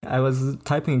I was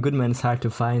typing "Good Man is Hard to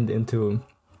Find" into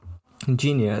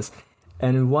Genius,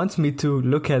 and it wants me to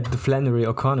look at the Flannery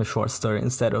O'Connor short story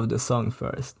instead of the song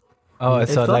first. Oh, I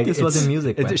thought like this was a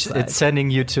music website. It's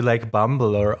sending you to like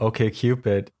Bumble or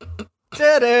OkCupid.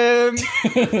 Ta-da!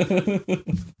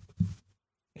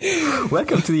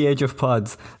 Welcome to the Age of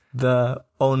Pods, the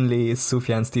only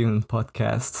Sufjan Stevens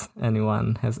podcast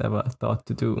anyone has ever thought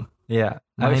to do. Yeah,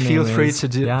 My feel name free is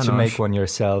to make one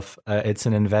yourself. It's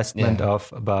an investment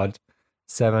of about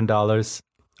 $7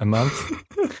 a month,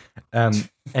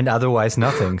 and otherwise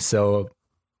nothing. So,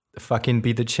 fucking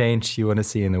be the change you want to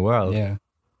see in the world. Yeah,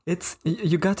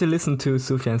 you got to listen to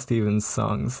Sufjan Stevens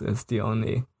songs. Is the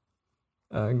only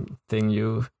thing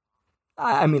you.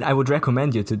 I mean, I would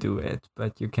recommend you to do it,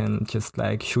 but you can just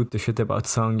like shoot the shit about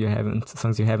songs you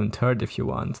haven't heard if you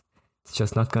want. It's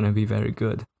just not gonna be very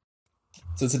good.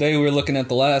 So today we're looking at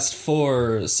the last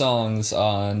 4 songs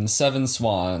on 7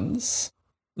 Swans.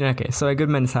 Okay, so A Good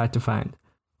Man is Hard to Find.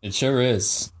 It sure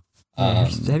is.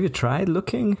 Have you tried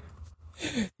looking?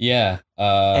 Yeah.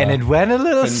 And it went a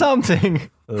little something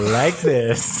like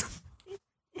this.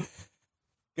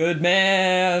 Good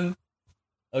man.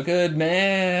 A good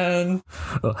man.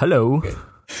 Hello.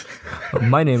 Okay.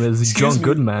 My name is John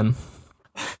Goodman.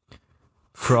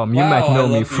 You might know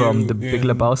me from The Big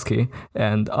Lebowski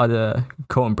and other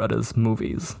Coen Brothers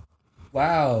movies.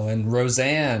 Wow, and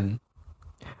Roseanne.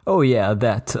 Oh yeah,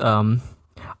 that.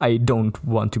 I don't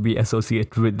want to be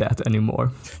associated with that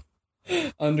anymore.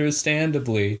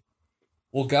 Understandably.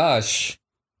 Well, gosh.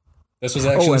 This was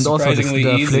actually and also surprisingly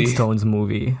the easy. Flintstones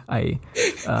movie.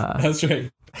 That's right.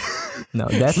 No,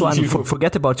 that one,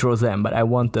 forget about Roseanne, but I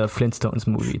want the Flintstones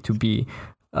movie to be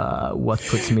what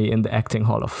puts me in the acting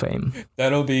hall of fame.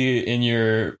 That'll be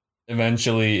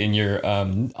eventually in your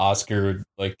Oscar,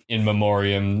 like, in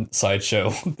memoriam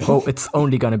sideshow. Oh, it's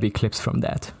only gonna be clips from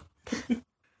that.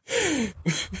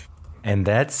 And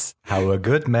that's how a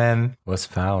good man was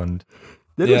found.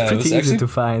 That was pretty easy to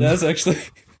find. That's actually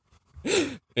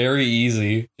very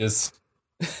easy. Just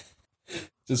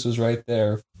was right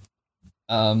there.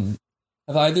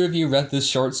 Have either of you read this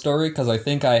short story? Because I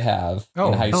think I have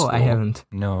in high school. Oh, I haven't.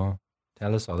 No.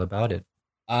 Tell us all about it.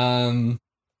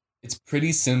 It's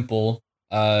pretty simple.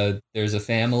 There's a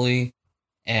family,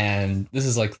 and this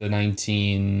is like it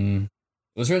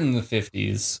was written in the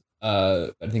 50s.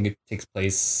 I think it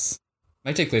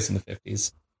might take place in the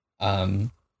 50s.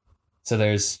 So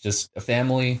there's just a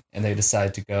family, and they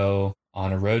decide to go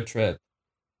on a road trip,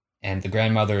 and the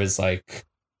grandmother is like,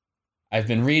 I've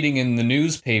been reading in the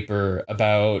newspaper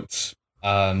about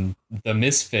the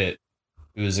misfit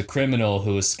who is a criminal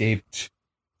who escaped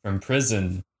from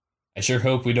prison. I sure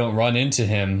hope we don't run into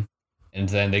him. And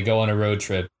then they go on a road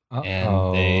trip,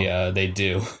 and they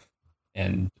do.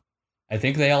 And I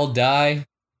think they all die.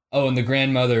 Oh, and the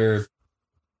grandmother,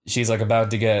 she's like about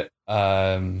to get,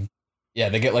 they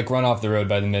get like run off the road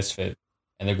by the misfit.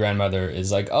 And the grandmother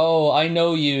is like, oh, I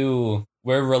know you.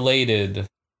 We're related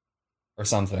or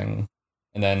something.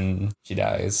 And then she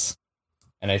dies.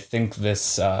 And I think this,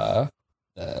 So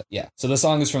the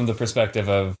song is from the perspective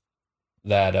of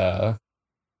that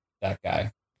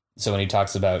guy. So when he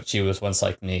talks about she was once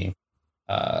like me,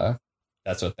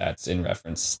 that's what that's in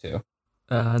reference to.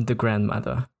 The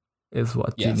grandmother is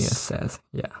what Genius says.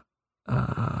 Yeah.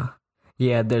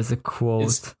 There's a quote.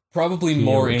 It's probably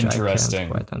more which interesting. I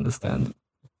can't quite understand.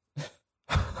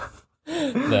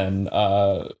 Than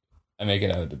I make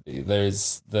it out to be.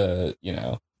 There's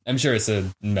I'm sure it's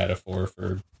a metaphor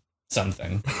for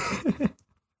something.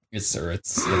 That's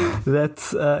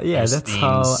that's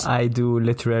how I do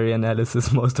literary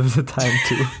analysis most of the time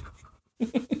too.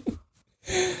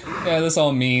 Yeah, this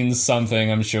all means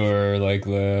something, I'm sure. Like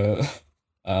the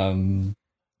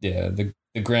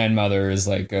grandmother is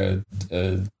like a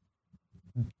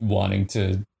wanting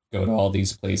to go to all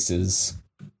these places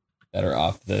that are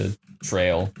off the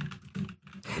trail.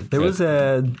 There was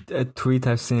a tweet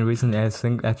I've seen recently, I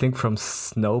think from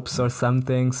Snopes or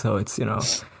something, so it's,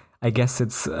 I guess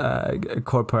it's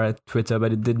corporate Twitter,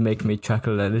 but it did make me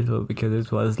chuckle a little because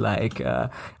it was like,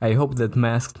 I hope that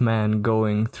masked man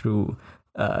going through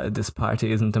this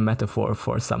party isn't a metaphor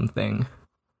for something.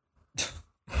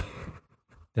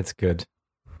 That's good.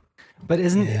 But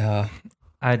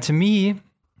to me,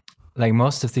 like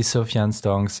most of these Sufjan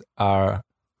songs are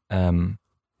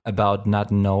about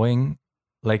not knowing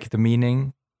like the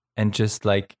meaning and just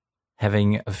like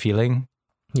having a feeling,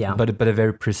 but a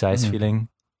very precise feeling.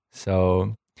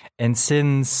 So, and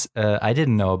since I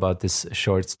didn't know about this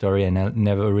short story and I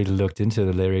never really looked into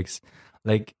the lyrics,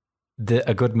 like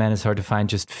A Good Man is Hard to Find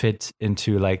just fit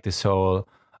into like this whole,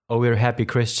 oh, we're happy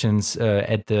Christians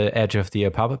at the edge of the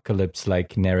apocalypse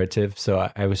like narrative. So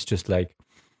I was just like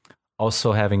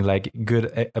also having like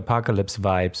good apocalypse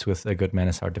vibes with A Good Man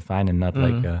Is Hard to Find, and not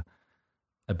like a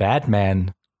bad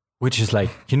man, which is like,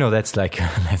 that's like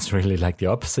that's really like the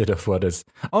opposite of what is.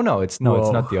 Oh no, it's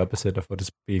not the opposite of what is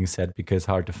being said, because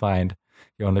hard to find,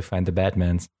 you only find the bad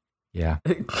mans. Yeah.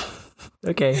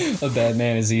 Okay. A bad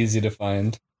man is easy to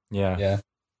find. Yeah.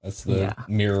 That's the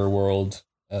mirror world.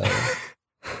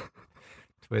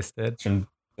 Twisted.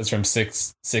 That's from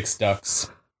Six Ducks.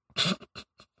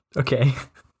 Okay.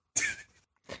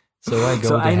 So I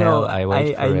go to hell. I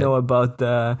wait for I it. know about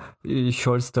the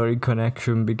short story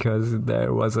connection because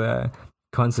there was a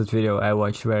concert video I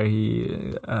watched where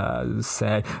he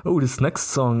said, "Oh, this next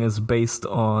song is based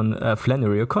on a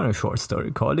Flannery O'Connor short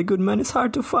story called A Good Man Is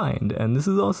Hard to Find, and this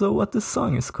is also what this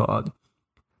song is called."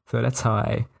 So that's how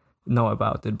I know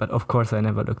about it, but of course I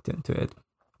never looked into it,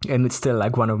 and it's still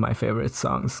like one of my favorite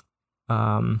songs.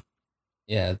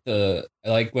 Yeah, I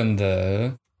like when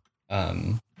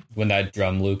that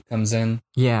drum loop comes in.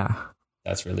 Yeah,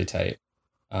 that's really tight.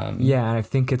 Yeah, I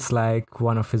think it's like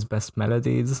one of his best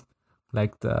melodies,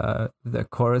 like the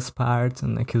chorus part,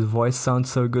 and like his voice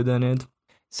sounds so good in it.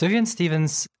 Sufjan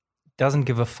Stevens doesn't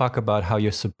give a fuck about how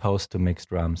you're supposed to mix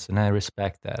drums, and I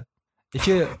respect that.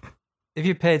 If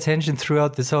you pay attention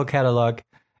throughout this whole catalog,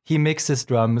 he mixes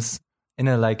drums in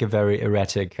a very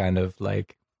erratic kind of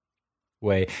like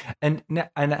way. And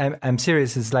I'm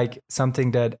serious. It's like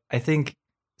something that I think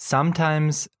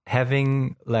sometimes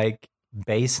having like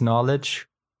base knowledge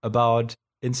about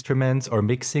instruments or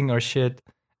mixing or shit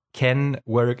can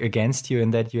work against you,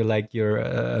 in that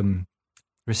you're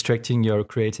restricting your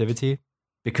creativity,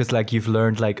 because like you've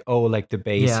learned like, oh, like the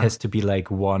bass has to be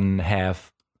like one half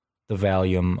the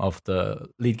volume of the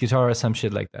lead guitar or some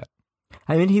shit like that.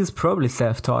 I mean, he's probably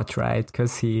self-taught, right?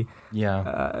 Because he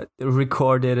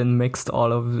recorded and mixed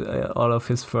all of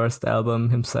his first album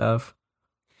himself.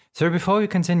 So before we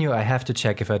continue, I have to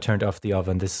check if I turned off the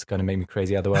oven. This is going to make me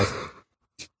crazy otherwise.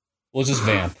 We'll just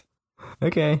vamp.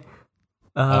 Okay.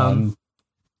 Do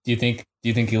you think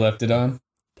he left it on?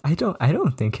 I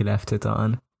don't think he left it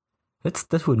on.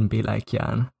 That wouldn't be like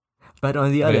Jan. But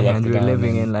on the other hand, we're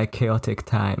living in like chaotic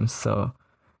times, so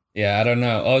yeah, I don't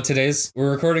know. Oh,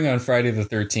 we're recording on Friday the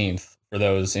 13th for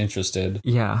those interested.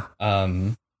 Yeah.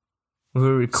 We're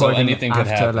recording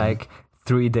after like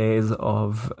 3 days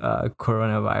of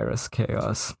coronavirus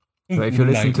chaos. So if you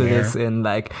listen to this in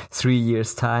like 3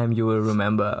 years' time, you will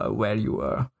remember where you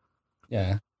were.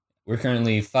 Yeah. We're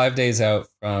currently 5 days out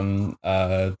from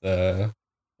what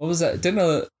was that?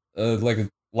 Didn't a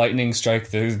lightning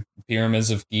strike the pyramids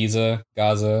of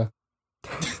Gaza?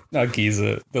 Not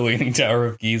Giza, the Leaning Tower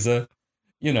of Giza.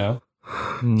 You know.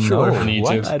 Sure. In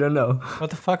Egypt. What? I don't know. What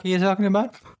the fuck are you talking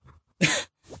about?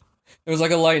 There was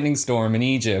like a lightning storm in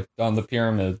Egypt on the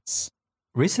pyramids.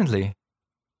 Recently?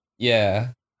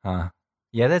 Yeah. Huh.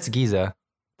 Yeah, that's Giza.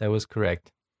 That was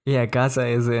correct. Yeah, Gaza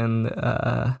is in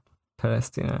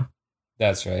Palestine.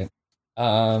 That's right.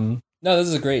 No, this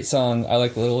is a great song. I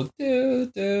like the little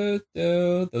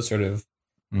those sort of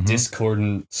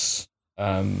discordant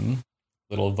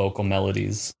little vocal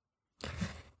melodies.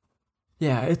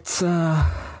 Yeah, it's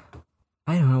I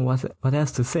don't know what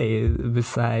else to say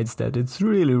besides that it's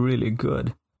really, really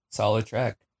good. Solid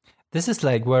track. This is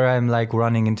like where I'm like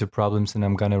running into problems, and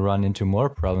I'm gonna run into more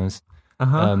problems.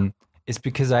 It's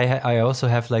because I also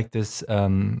have like this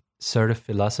sort of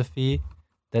philosophy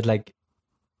that like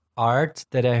art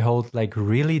that I hold like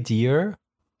really dear,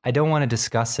 I don't want to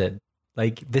discuss it.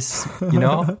 Like this,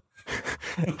 this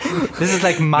is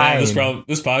like mine. Man,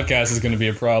 this podcast is going to be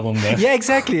a problem then. Yeah,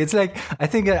 exactly. It's like, I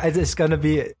think it's going to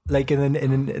be like in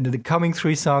the coming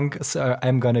 3 songs,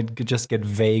 I'm going to just get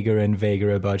vaguer and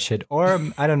vaguer about shit. Or,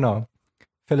 I don't know,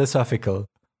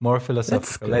 more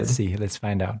philosophical. Let's see. Let's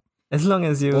find out. As long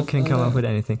as you can come up with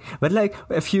anything. But like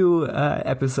a few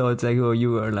episodes ago,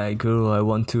 you were like, "Oh, I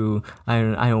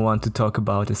don't want to talk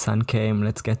about The Sun Came.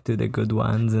 Let's get to the good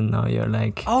ones." And now you're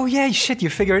like, "Oh yeah, shit, you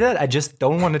figured it out. I just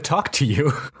don't want to talk to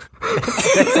you."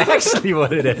 That's actually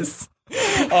what it is.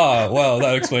 Oh well,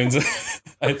 that explains it.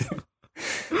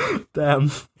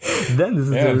 Damn. Then this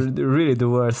is really the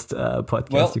worst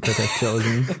podcast you could have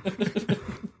chosen.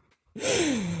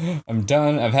 I'm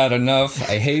done. I've had enough.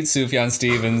 I hate Sufjan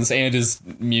Stevens and his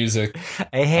music.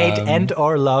 I hate and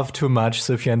or love too much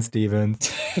Sufjan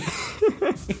Stevens.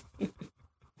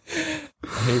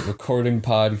 I hate recording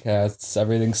podcasts.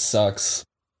 Everything sucks.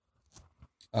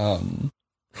 I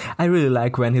really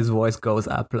like when his voice goes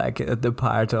up, like at the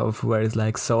part of where it's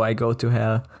like, "So I go to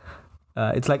hell."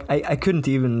 it's like I couldn't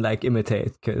even like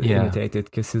imitate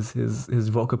it because his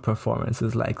vocal performance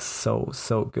is like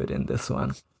so good in this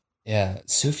one. Yeah,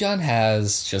 Sufjan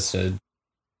has just a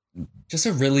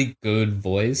really good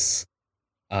voice.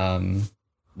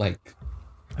 Like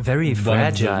very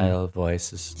fragile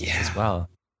voices as well.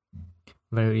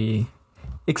 Very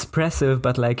expressive,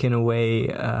 but like in a way,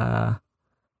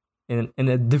 in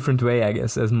a different way, I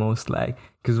guess, as most like.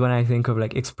 Because when I think of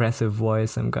like expressive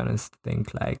voice, I'm gonna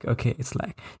think like, okay, it's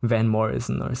like Van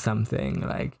Morrison or something,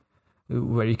 like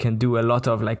where you can do a lot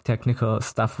of like technical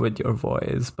stuff with your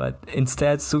voice. But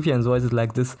instead, Sufjan's voice is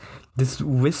like this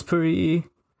whispery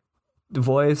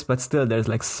voice, but still there's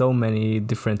like so many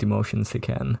different emotions he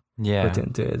can put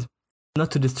into it.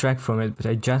 Not to distract from it, but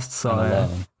I just saw a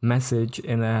message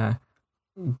in a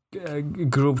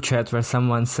group chat where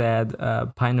someone said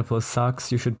pineapple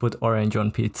sucks, you should put orange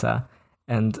on pizza,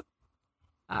 and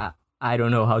I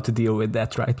don't know how to deal with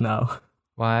that right now.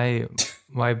 Why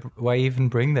even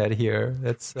bring that here?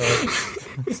 That's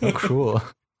so cruel.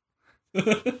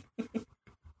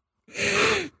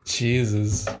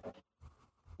 Jesus.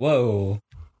 Whoa.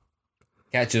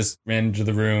 Cat just ran into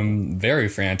the room, very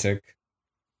frantic.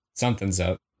 Something's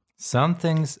up.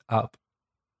 Something's up.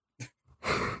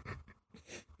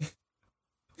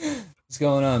 What's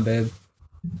going on, babe?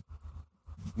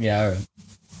 Yeah, all right.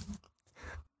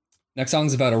 Next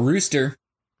song's about a rooster.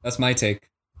 That's my take.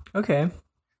 Okay.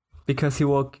 Because he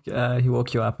woke you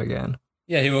up again.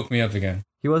 Yeah, he woke me up again.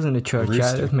 He was in the church.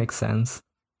 Yeah, it makes sense.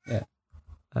 Yeah.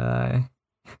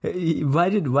 Why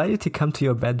did he come to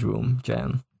your bedroom,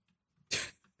 Jan?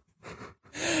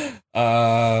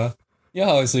 You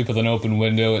always sleep with an open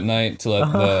window at night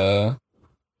to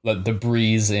let the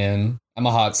breeze in. I'm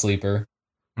a hot sleeper.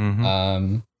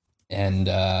 Mm-hmm.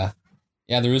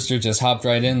 The rooster just hopped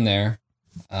right in there.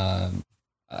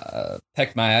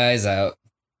 Pecked my eyes out.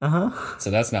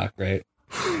 So that's not great.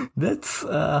 That's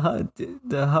how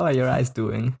are your eyes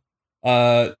doing?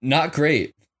 Not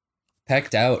great.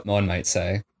 Pecked out, one might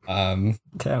say.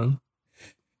 Damn.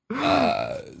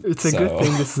 It's a good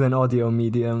thing this is an audio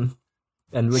medium,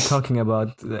 and we're talking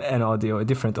about a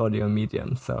different audio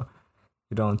medium, so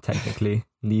you don't technically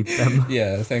need them.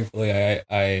 Yeah, thankfully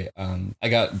I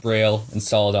got Braille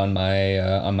installed on my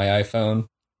iPhone.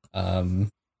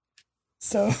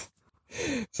 So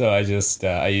I just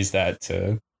I use that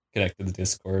to connect to the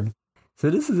Discord. So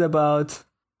this is about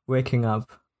waking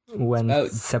up when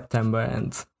September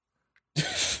ends.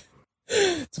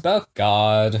 It's about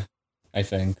God, I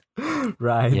think.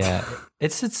 Right. Yeah.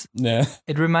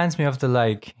 It reminds me of the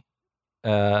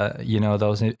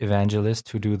those evangelists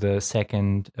who do the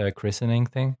second christening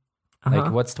thing.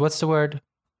 Like what's the word?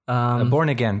 Born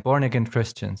again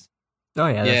Christians. Oh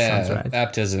yeah, that sounds right.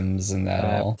 Baptisms and that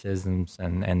all. Baptisms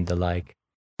and the like.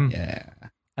 Yeah.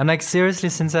 And like seriously,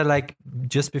 since I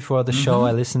just before the show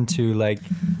I listened to like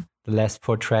the last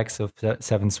 4 tracks of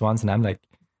Seven Swans, and I'm like,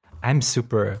 I'm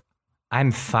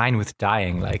fine with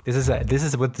dying. Like this is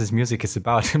what this music is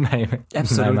about in my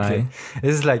absolutely. In my mind.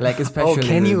 This is like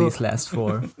especially these last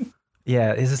 4.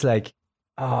 Yeah, this is like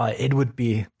it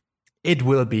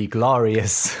will be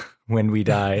glorious when we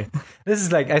die. This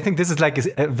is like I think this is like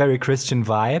a very Christian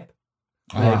vibe.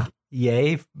 Like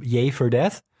yay for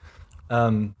death.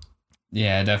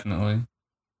 Yeah, definitely.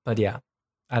 But yeah,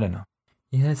 I don't know.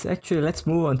 Yes, actually, let's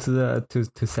move on to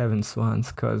Seven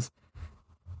Swans, because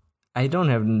I don't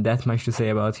have that much to say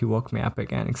about He Woke Me Up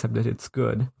Again, except that it's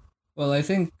good. Well, I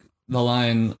think the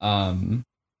line, when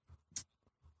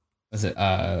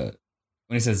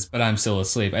he says, "But I'm still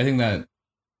asleep," I think that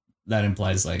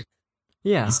implies like,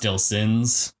 he still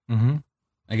sins. Mm-hmm.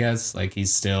 I guess like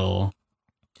he's still,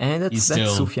 and that's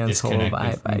Sufjan's whole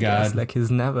vibe. I guess like he's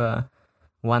never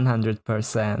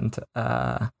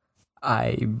 100%.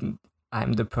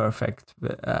 I'm the perfect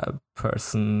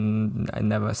person. I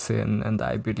never sin, and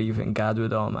I believe in God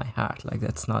with all my heart. Like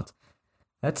that's not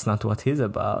what he's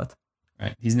about.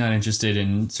 Right. He's not interested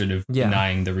in sort of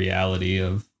denying the reality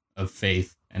of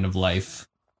faith and of life.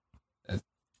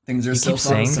 Things are still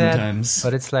fucked sometimes.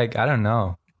 But it's like I don't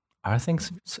know. Are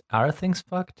things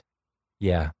fucked?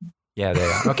 Yeah, they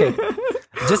are. Okay.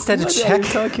 Just had to check. What are you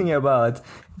talking about?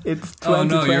 It's 2020. Oh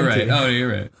no, you're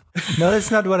right. No,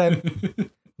 that's not what I'm.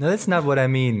 No, that's not what I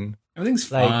mean. Everything's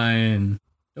fine.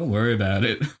 Don't worry about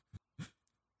it.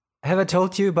 Have I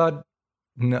told you about?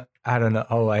 No, I don't know.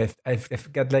 Oh, I've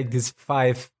got like these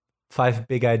five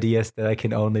big ideas that I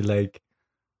can only like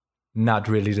not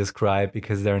really describe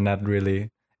because they're not really.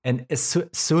 And as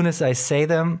soon as I say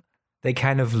them, they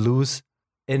kind of lose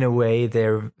in a way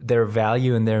their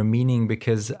value and their meaning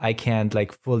because I can't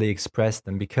like fully express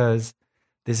them because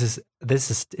this is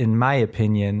in my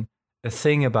opinion a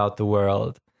thing about the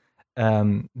world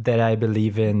that I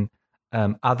believe in,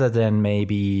 other than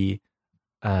maybe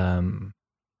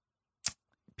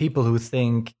people who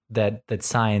think that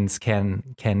science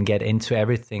can get into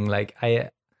everything. Like I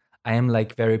am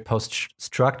like very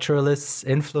post-structuralist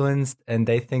influenced, and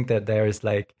they think that there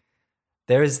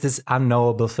is this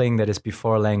unknowable thing that is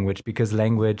before language, because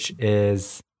language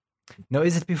is... No,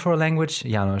 is it before language?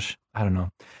 Janos, I don't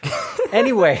know.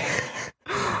 Anyway.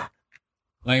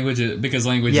 Language is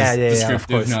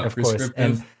descriptive, not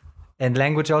prescriptive. And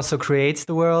language also creates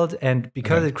the world, and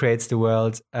because it creates the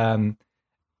world,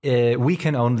 we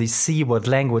can only see what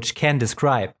language can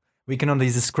describe. We can only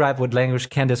describe what language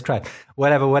can describe.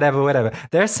 Whatever.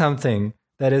 There's something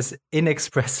that is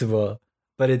inexpressible,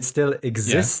 but it still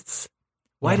exists. Yeah.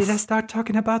 Why did I start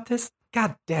talking about this?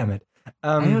 God damn it.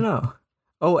 I don't know.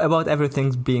 Oh, about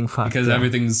everything's being fucked. Because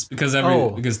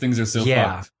because things are still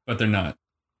fucked, but they're not.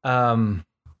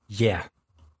 Yeah.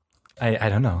 I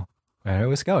don't know where I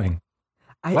was going.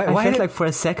 I felt like for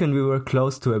a second we were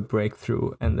close to a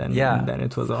breakthrough, and then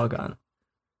it was all gone.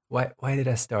 Why did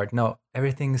I start? No,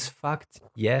 everything's fucked.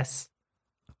 Yes.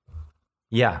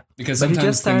 Yeah. Because sometimes you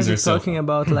just started talking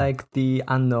about like the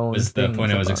unknown. Was the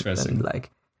point I was expressing? And, like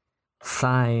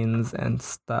signs and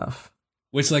stuff.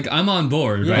 Which, like, I'm on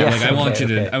board, right? Like, I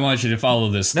want you to follow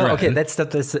this thread. No, okay, that's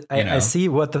not this. I see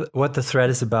what the thread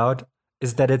is about.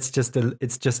 Is that it's just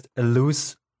a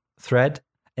loose thread,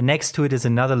 and next to it is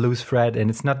another loose thread, and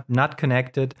it's not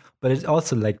connected, but it's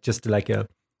also like just like a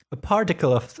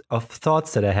particle of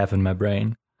thoughts that I have in my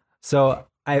brain. So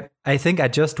I think I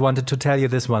just wanted to tell you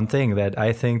this one thing, that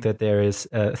I think that there is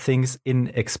things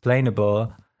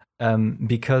inexplainable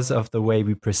because of the way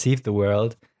we perceive the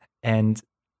world, and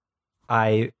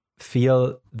I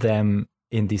feel them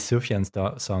in these Sufjan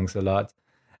songs a lot.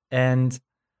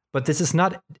 But this is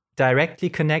not directly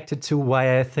connected to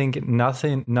why I think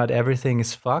not everything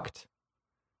is fucked.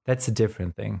 That's a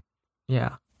different thing.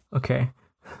 Yeah. Okay.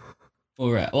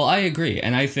 All right. Well, I agree.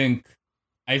 And I think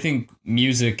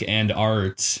music and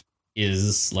art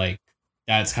is like,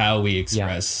 that's how we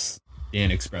express the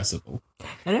inexpressible.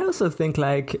 And I also think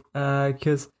like,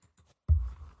 because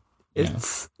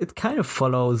it kind of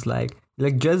follows like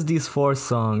just these 4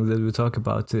 songs that we talk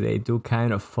about today do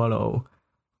kind of follow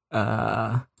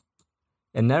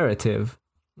a narrative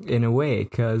in a way,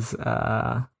 because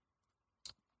A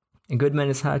Good Man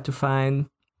is hard to find.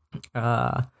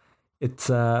 It's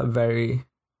a very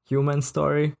human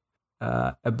story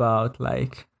about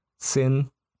like sin,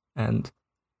 and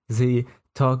is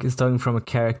talking from a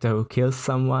character who kills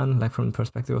someone, like from the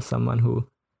perspective of someone who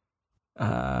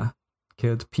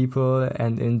killed people,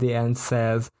 and in the end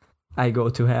says, I go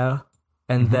to hell,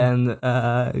 and then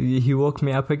he woke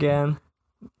me up again.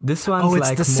 This one's it's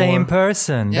like the same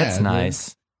person. That's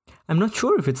nice. I'm not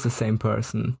sure if it's the same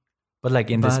person, but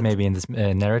like in this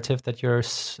narrative that you're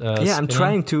I'm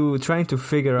trying to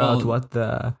figure out what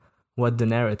the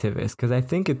narrative is, because I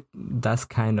think it does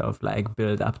kind of like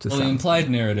build up to something. The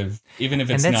implied narrative, even if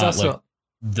it's not also, like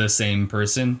the same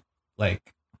person,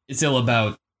 like it's still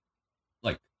about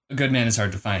like A Good Man is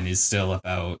hard to find is still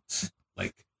about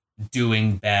like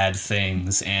doing bad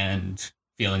things and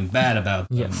feeling bad about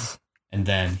them. Yes. And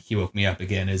then He Woke Me Up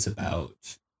Again is about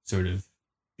sort of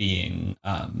being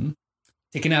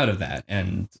taken out of that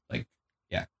and like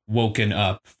woken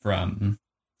up from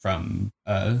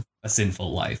a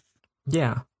sinful life.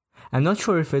 Yeah. I'm not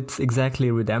sure if it's exactly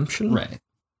redemption. Right.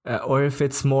 Or if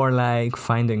it's more like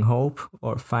finding hope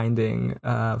or finding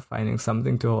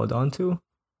something to hold on to.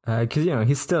 Because,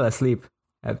 he's still asleep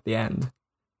at the end.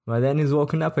 But then he's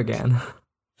woken up again.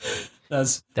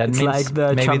 That means like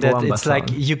the maybe that it's song. Like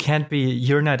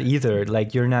you're not either.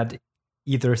 Like you're not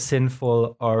either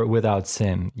sinful or without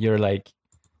sin. You're like,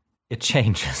 it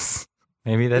changes.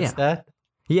 Maybe that's that.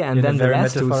 Yeah, and then the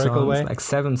last 2 songs, like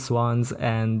Seven Swans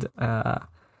and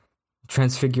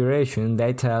Transfiguration,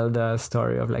 they tell the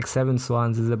story of like Seven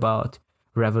Swans is about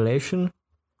Revelation,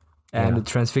 and the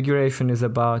Transfiguration is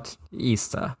about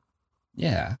Easter.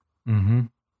 Yeah. Mm-hmm.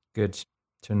 Good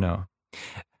to know.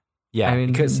 Yeah, I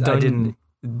mean, because I didn't.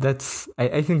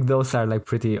 I think those are like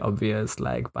pretty obvious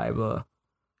like Bible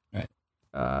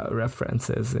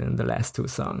references in the last 2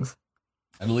 songs.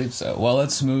 I believe so. Well,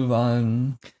 let's move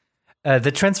on.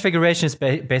 The Transfiguration is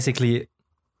basically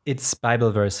it's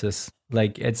Bible verses.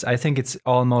 Like I think it's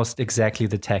almost exactly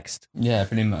the text. Yeah,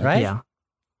 pretty much. Right?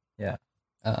 Yeah.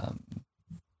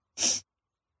 So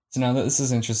now this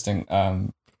is interesting.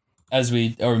 As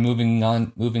we are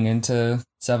moving into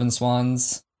Seven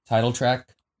Swans title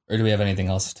track, or do we have anything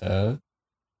else to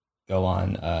go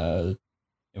on?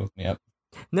 Woke Me Up.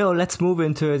 No, let's move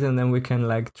into it, and then we can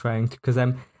like because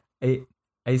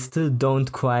I still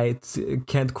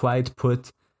can't quite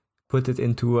put it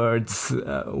into words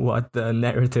what the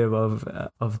narrative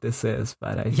of this is,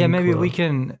 but I think maybe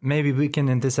we can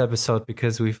in this episode,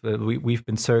 because we've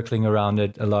been circling around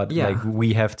it a lot. Yeah. Like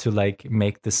we have to like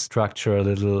make the structure a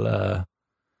little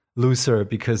looser,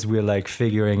 because we're like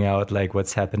figuring out like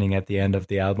what's happening at the end of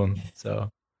the album.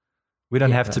 So we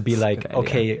don't have to be like,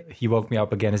 okay, he woke me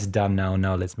up again, it's done now.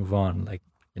 Now let's move on. Like,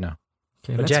 you know.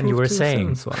 Okay, but Jen, you were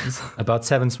saying Swans. about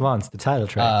Seven Swans, the title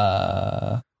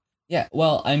track. Yeah,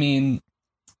 well, I mean,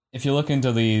 if you look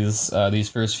into these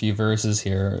first few verses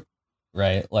here,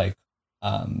 right? Like,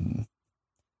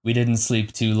 we didn't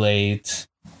sleep too late.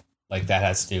 Like that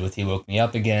has to do with he woke me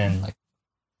up again. Like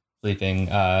sleeping.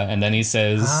 And then he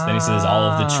says all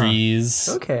of the trees.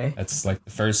 Okay, that's like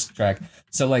the first track.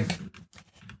 So like,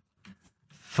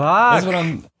 fuck. That's what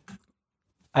I'm.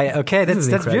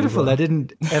 That's beautiful. I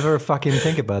didn't ever fucking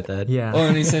think about that. Yeah. Oh,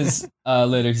 and he says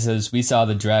later, he says, we saw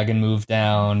the dragon move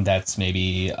down. That's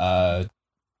maybe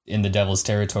in the devil's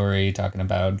territory, talking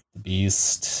about the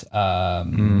beast.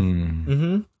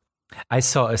 Mm-hmm. I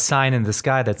saw a sign in the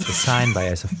sky. That's the sign by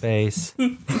Ace of Base.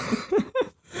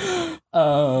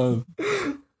 My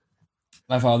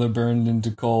father burned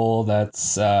into coal.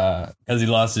 That's because he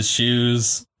lost his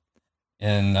shoes.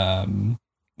 And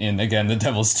in again the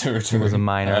devil's territory. He was a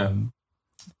miner.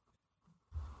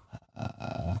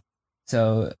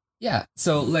 So yeah,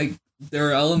 so like there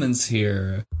are elements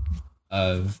here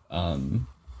of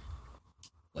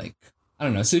like I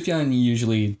don't know. Sufjan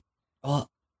usually. Well,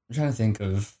 I'm trying to think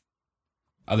of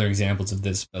other examples of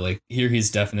this, but like here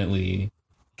he's definitely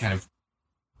kind of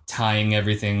tying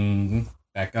everything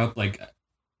back up. Like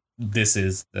this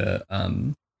is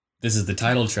the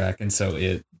title track, and so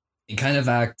it kind of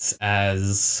acts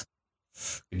as,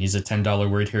 I can use a $10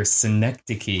 word here,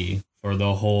 synecdoche for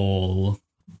the whole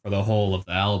of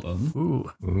the album.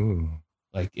 Ooh.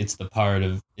 Like it's the part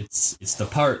of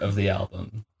the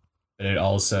album, but it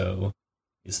also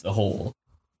is the whole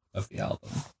of the album.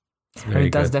 And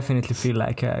it does definitely feel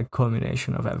like a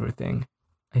culmination of everything.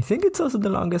 I think it's also the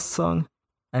longest song.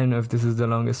 I don't know if this is the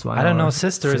longest one. I don't know.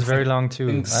 Sister is very long too.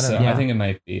 I don't know. I think it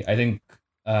might be. I think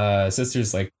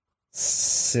Sister's like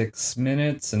 6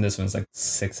 minutes, and this one's like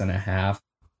 6.5.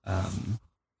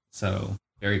 So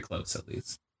very close, at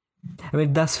least. I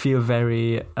mean, it does feel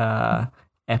very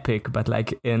epic, but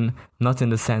like not in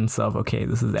the sense of okay,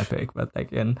 this is epic, but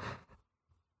like in.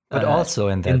 But also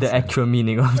in the sense. Actual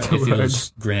meaning of the word. It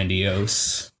feels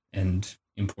grandiose and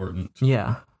important.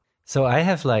 Yeah. So I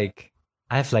have like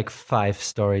 5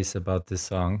 stories about this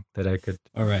song that I could.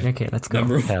 All right. Okay, let's go.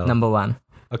 Number 1.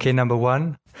 Okay, number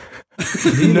 1.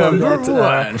 Number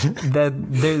 1. That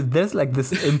there's like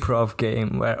this improv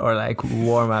game or like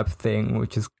warm up thing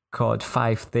which is called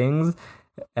 5 Things,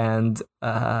 and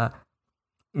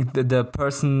the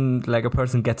person, like a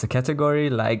person gets a category,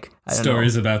 like I don't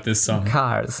stories know, about this song,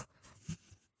 cars.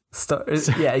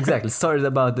 Yeah, exactly. Stories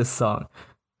about this song.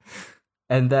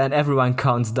 And then everyone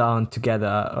counts down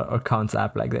together or counts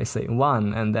up, like they say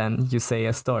 1, and then you say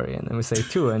a story, and then we say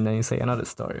 2, and then you say another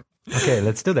story. Okay,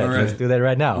 let's do that. Right. Let's do that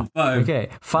right now. 5. Okay,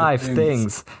 5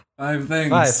 things. 5 things.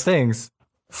 5 things.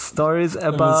 Stories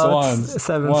about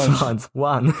 7 swans.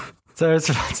 1. Sorry.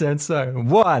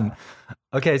 1.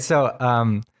 Okay, so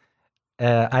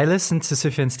I listened to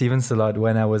Sufjan Stevens a lot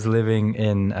when I was living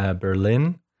in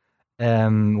Berlin.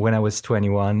 When I was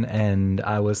 21, and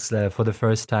I was for the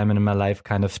first time in my life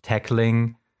kind of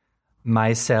tackling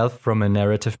myself from a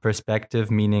narrative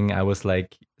perspective, meaning I was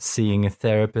like seeing a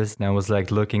therapist, and I was like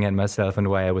looking at myself and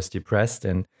why I was depressed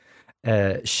and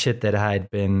shit that I had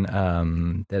been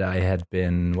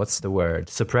what's the word,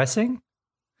 suppressing.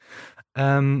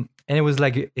 And it was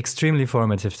like extremely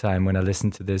formative time when I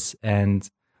listened to this, and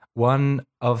one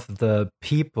of the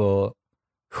people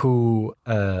who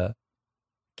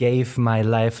gave my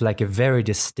life like a very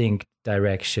distinct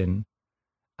direction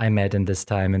I met in this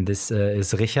time, and this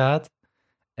is Richard,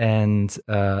 and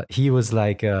he was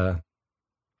like a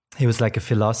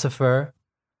philosopher,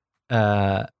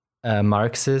 a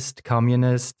Marxist,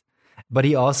 communist, but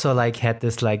he also like had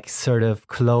this like sort of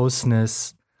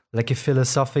closeness, like a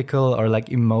philosophical or like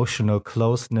emotional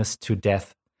closeness to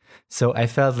death. So I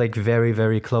felt like very,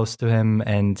 very close to him,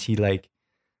 and he like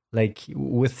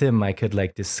with him I could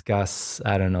like discuss,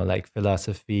 I don't know, like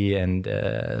philosophy and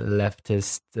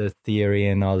leftist theory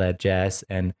and all that jazz.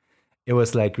 And it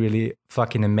was like really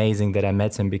fucking amazing that I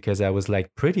met him, because I was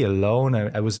like pretty alone.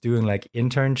 I was doing like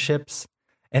internships,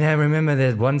 and I remember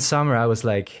that one summer I was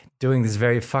like doing this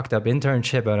very fucked up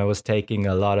internship, and I was taking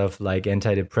a lot of like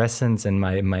antidepressants, and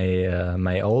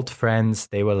my old friends,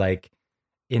 they were like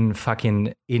in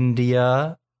fucking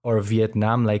India or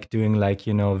Vietnam, like doing like,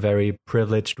 very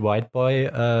privileged white boy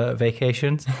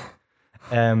vacations.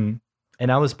 And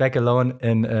I was back alone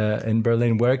in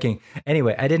Berlin working.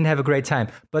 Anyway, I didn't have a great time.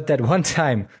 But that one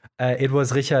time, it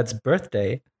was Richard's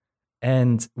birthday,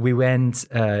 and we went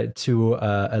to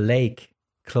a lake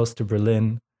close to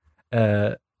Berlin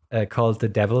called the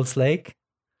Devil's Lake.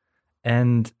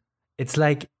 And it's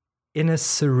like in a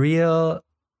surreal,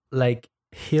 like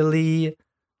hilly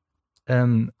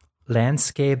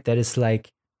landscape that is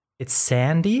like, it's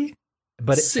sandy,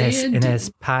 but it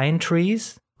has pine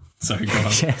trees. Sorry, go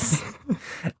on. Yes.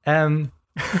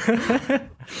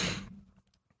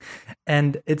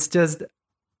 And it's just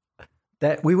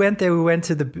that we went there. We went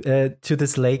to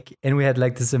this lake, and we had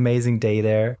like this amazing day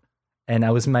there. And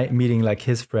I was meeting like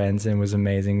his friends, and it was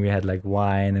amazing. We had like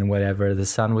wine and whatever. The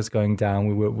sun was going down.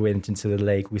 We went into the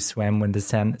lake. We swam when the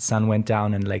sun went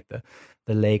down, and like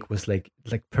the lake was like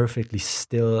perfectly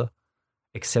still,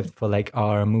 except for like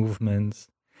our movements.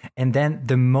 And then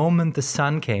the moment the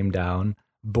sun came down,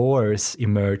 boars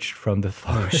emerged from the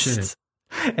forest.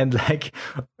 And like,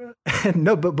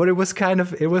 no, but it was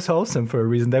it was wholesome for a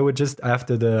reason. They were just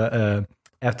after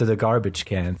the garbage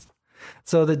cans.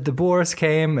 So the boars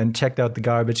came and checked out the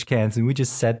garbage cans, and we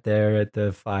just sat there at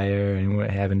the fire and we're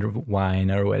having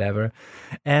wine or whatever.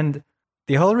 And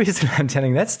the whole reason I'm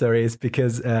telling that story is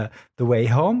because the way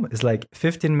home is like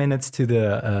 15 minutes to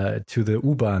the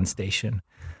U-Bahn station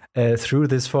through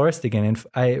this forest again. And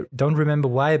I don't remember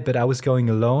why, but I was going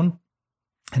alone,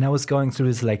 and I was going through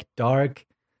this like dark,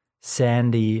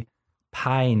 sandy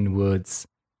pine woods,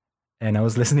 and I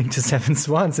was listening to Seven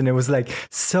Swans, and it was like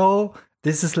so.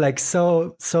 This is like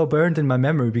so burned in my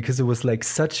memory because it was like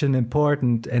such an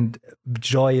important and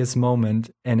joyous moment,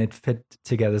 and it fit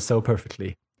together so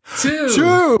perfectly.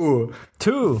 Two.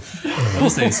 I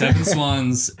will say Seven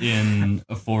Swans in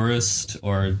a forest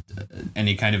or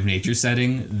any kind of nature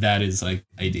setting, that is like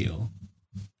ideal.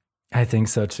 I think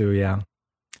so too, yeah.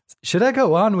 Should I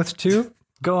go on with 2?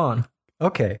 Go on.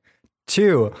 Okay.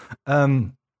 2.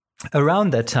 Around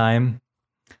that time,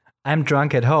 I'm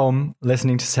drunk at home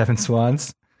listening to Seven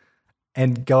Swans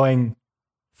and going,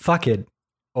 fuck it,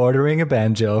 ordering a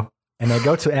banjo. And I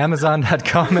go to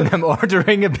Amazon.com and I'm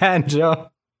ordering a banjo.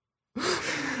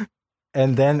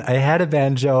 And then I had a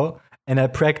banjo and I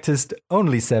practiced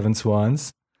only Seven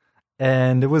Swans,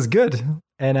 and it was good.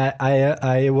 And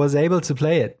I was able to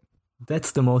play it.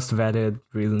 That's the most valid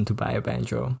reason to buy a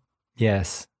banjo.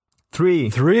 Yes. 3.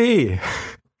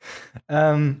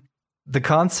 The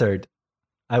concert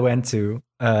I went to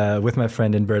with my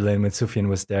friend in Berlin when Sufjan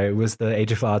was there. It was the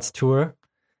Age of Arts tour.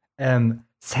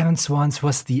 Seven Swans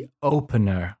was the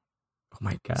opener. Oh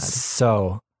my God.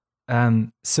 So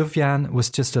Sufjan was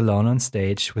just alone on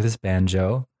stage with his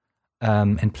banjo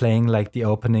and playing like the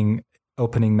opening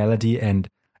melody. And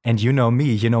you know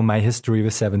me, you know my history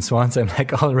with Seven Swans. I'm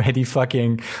like already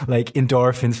fucking like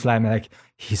endorphins flying. I'm like,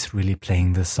 he's really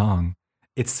playing the song.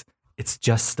 It's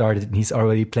just started and he's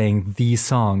already playing the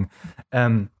song.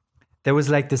 There was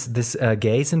like this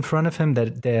gaze in front of him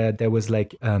that there was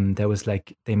like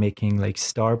they making like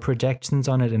star projections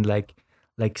on it and like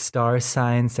star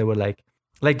signs. They were like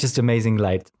just amazing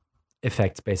light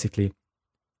effects basically.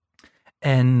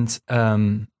 And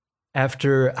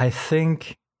after I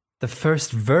think the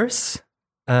first verse,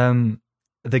 the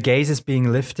gaze is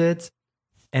being lifted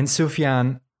and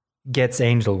Sufjan gets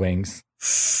angel wings.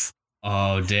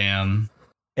 Oh, damn.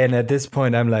 And at this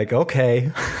point, I'm like,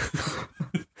 okay.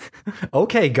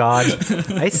 Okay, God,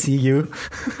 I see you.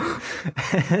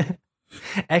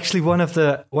 Actually, one of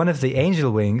the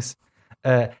angel wings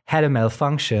had a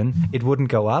malfunction. It wouldn't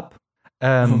go up.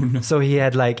 No. So he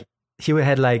had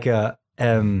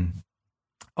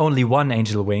only one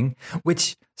angel wing,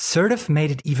 which sort of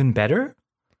made it even better.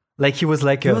 Like he was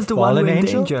like a fallen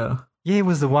angel. Yeah, he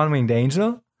was the one-winged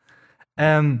angel.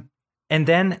 And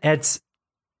then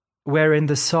where in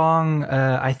the song,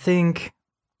 I think,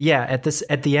 at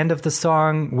the end of the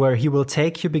song where He Will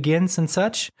Take You begins and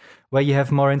such, where you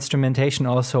have more instrumentation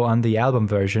also on the album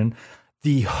version,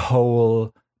 the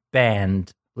whole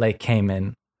band like came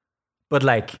in, but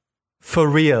like for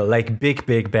real, like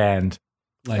big band.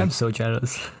 Like, I'm so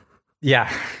jealous.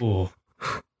 Yeah. Oh,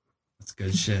 that's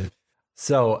good shit.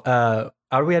 So,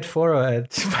 are we at 4 or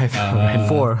at 5? At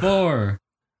 4. 4.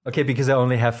 Okay, because I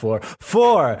only have 4.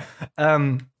 4.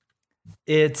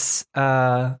 It's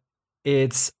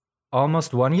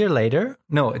almost 1 year later.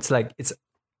 No, it's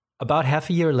about half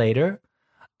a year later.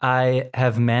 I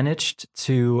have managed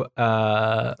to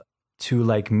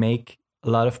like make a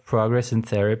lot of progress in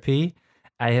therapy.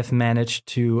 I have managed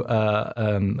to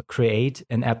create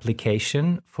an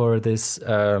application for this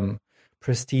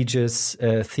prestigious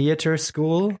theater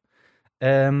school.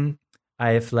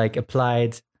 I've like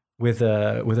applied with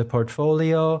a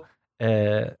portfolio.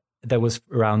 That was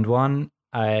round one.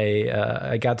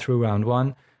 I got through round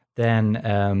one.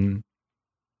 Then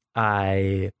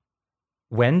I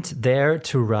went there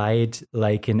to write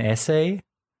like an essay.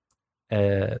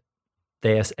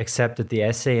 They accepted the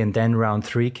essay, and then round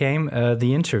 3 came,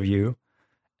 the interview.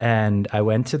 And I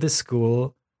went to the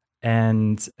school,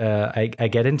 and I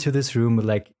get into this room with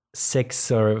like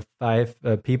 6 or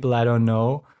 5 people I don't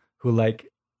know, who like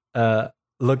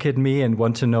look at me and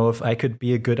want to know if I could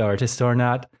be a good artist or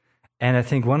not. And I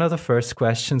think one of the first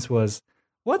questions was,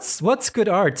 what's good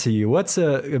art to you? What's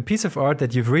a piece of art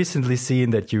that you've recently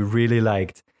seen that you really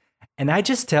liked? And I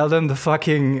just tell them the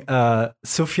fucking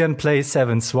Sufjan plays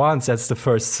Seven Swans. That's the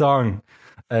first song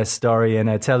story. And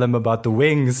I tell them about the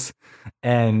Wings.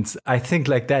 And I think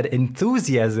like that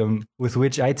enthusiasm with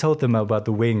which I told them about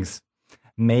the Wings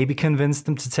maybe convinced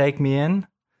them to take me in.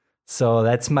 So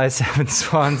that's my Seven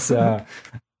Swans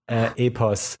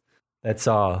epos. That's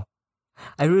all.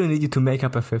 I really need you to make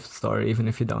up a 5th story, even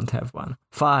if you don't have one.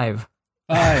 5.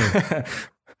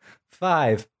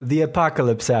 5. The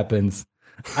apocalypse happens.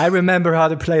 I remember how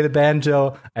to play the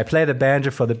banjo. I play the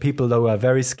banjo for the people who are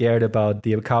very scared about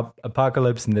the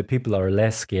apocalypse and the people who are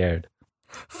less scared.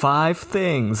 5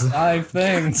 things. 5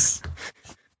 things.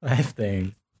 5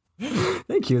 things.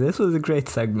 Thank you. This was a great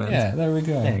segment. Yeah, there we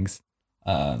go. Thanks.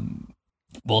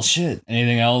 Well, shit.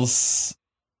 Anything else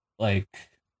like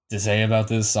to say about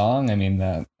this song? I mean,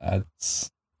 that's.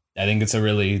 I think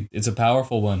it's a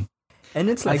powerful one. And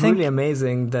it's like really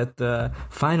amazing that the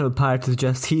final part is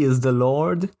just "He is the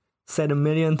Lord" said a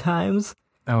million times.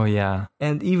 Oh yeah.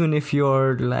 And even if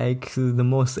you're like the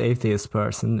most atheist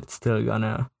person, it's still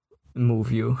gonna move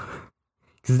you.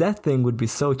 Because that thing would be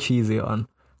so cheesy on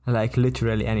like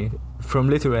literally any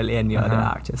other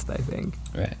artist, I think.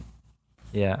 Right.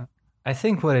 Yeah. I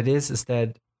think what it is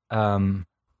that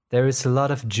there is a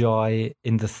lot of joy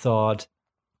in the thought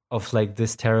of like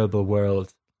this terrible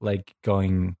world like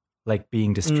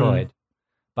being destroyed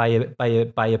by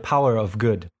a power of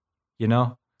good, you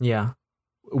know? Yeah.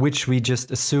 Which we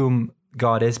just assume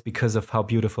God is because of how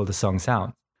beautiful the song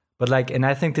sounds. But like, and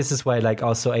I think this is why like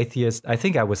also atheist, I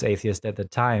think I was atheist at the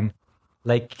time,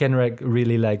 like can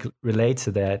really like relate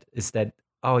to that, is that,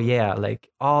 oh yeah, like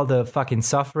all the fucking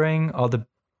suffering, all the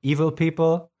evil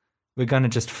people, we're gonna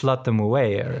just flood them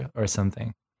away or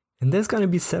something. And there's gonna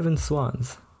be 7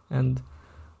 swans. And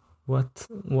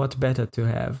what better to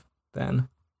have than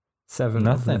 7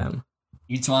 Nothing. of them?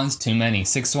 8 swans, too many.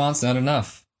 6 swans, not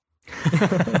enough.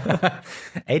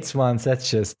 8 swans, that's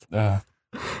just...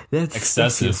 That's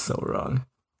excessive. So wrong.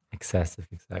 Excessive,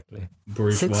 exactly.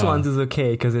 Bourgeois. 6 swans is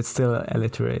okay because it's still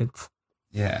alliterate.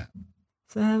 Yeah.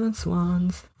 7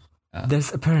 swans.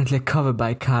 There's apparently a cover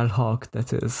by Carl Hawk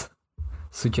that is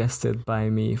suggested by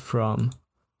me from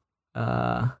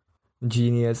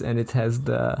Genius, and it has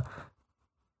a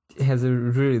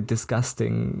really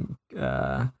disgusting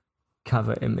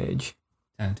cover image.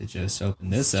 Time to just open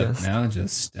this up now,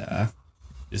 just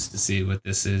to see what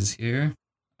this is here.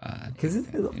 Because it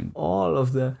has all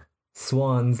of the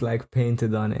swans like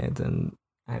painted on it, and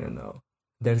I don't know.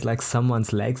 There's like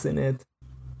someone's legs in it.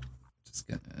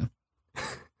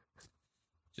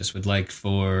 Just would like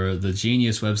for the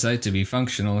Genius website to be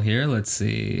functional here. Let's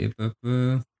see.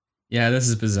 Yeah, this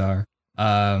is bizarre.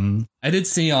 I did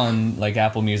see on like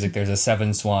Apple Music there's a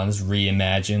 7 Swans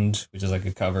Reimagined, which is like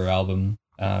a cover album.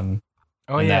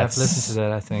 Oh yeah, I've listened to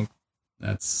that, I think.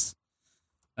 That's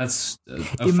a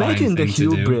Imagine fine the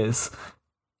thing hubris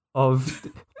of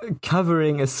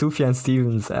covering a Sufjan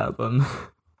Stevens album.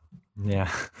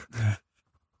 Yeah.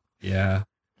 Yeah.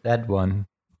 That one.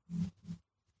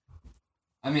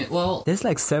 I mean, well, there's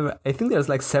like several. I think there's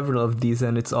like several of these,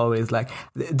 and it's always like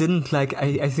didn't like.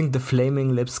 I think the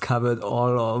Flaming Lips covered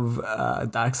all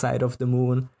of Dark Side of the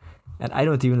Moon, and I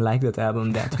don't even like that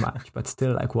album that much. But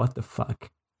still, like, what the fuck?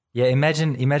 Yeah,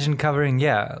 imagine covering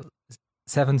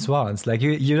 7 Swans. Like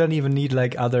you don't even need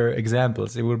like other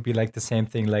examples. It would be like the same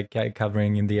thing, like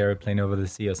covering In the Airplane Over the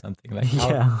Sea or something. Like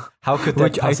how could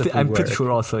that possibly I'm work? pretty sure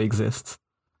also exists.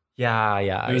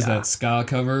 Yeah. There's that ska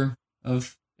cover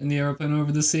of In the Airplane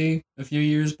Over the Sea a few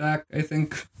years back, I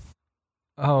think.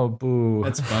 Oh, boo.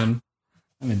 That's fun.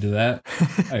 I'm into that.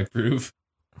 I approve.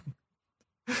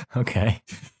 Okay.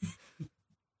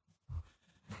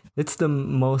 It's the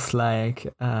most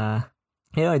like,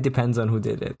 it depends on who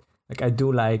did it. Like, I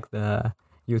do like the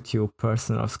YouTube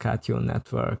person of Skatune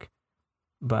Network,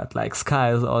 but like Ska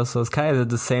is at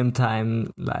the same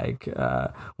time like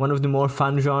one of the more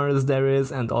fun genres there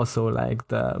is, and also like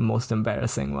the most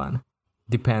embarrassing one.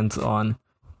 depends on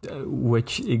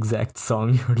which exact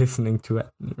song you're listening to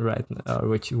right now, or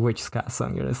which ska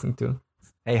song you're listening to.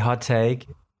 Hey, hot take.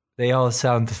 They all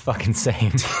sound the fucking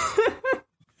same.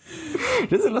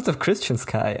 There's a lot of Christian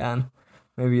ska, Jan.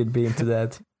 Maybe you'd be into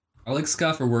that. I like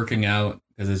ska for working out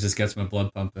because it just gets my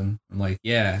blood pumping. I'm like,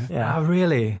 yeah. Oh,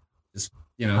 really? Just,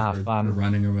 for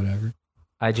running or whatever.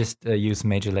 I just use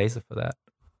Major Lazer for that.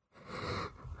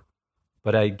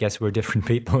 But I guess we're different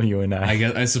people, you and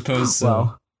I. I suppose so.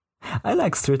 Well, I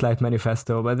like Streetlight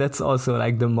Manifesto, but that's also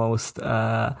like the most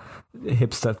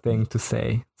hipster thing to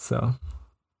say. So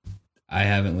I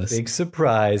haven't listened. Big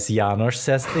surprise. Janosch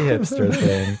says the hipster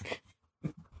thing.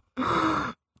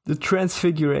 The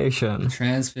Transfiguration.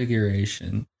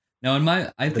 Now,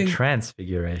 The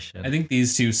Transfiguration. I think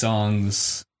these two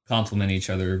songs complement each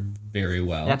other very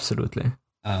well. Absolutely.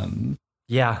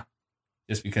 Yeah.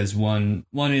 Just because one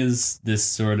is this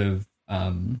sort of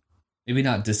maybe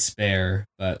not despair,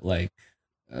 but like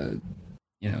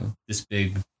this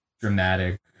big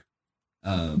dramatic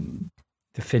the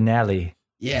finale.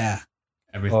 Yeah.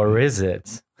 Everything. Or is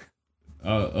it?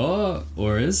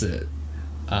 Or is it?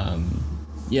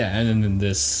 Yeah, and then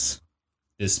this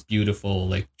beautiful,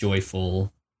 like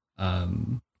joyful,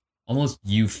 almost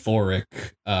euphoric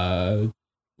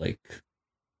like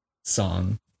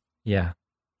song. Yeah.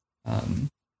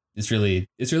 It's really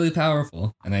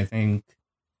powerful, and I think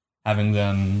having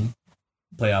them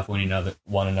play off one another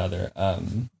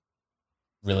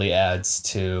really adds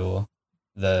to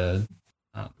the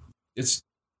it's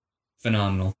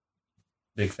phenomenal.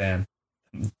 Big fan.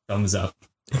 Thumbs up.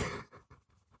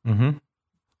 Mm-hmm.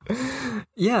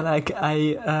 Yeah, like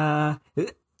as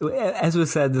we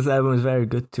said, this album is very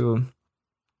good to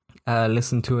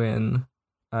listen to in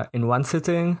one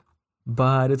sitting,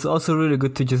 but it's also really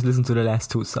good to just listen to the last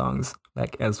two songs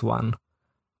like as one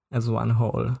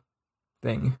whole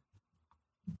thing.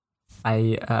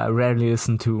 I rarely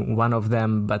listen to one of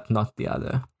them, but not the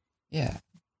other. Yeah,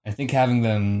 I think having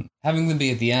them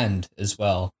be at the end as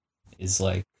well is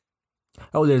like.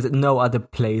 Oh, there's no other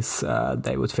place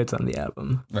they would fit on the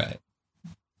album. Right.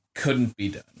 Couldn't be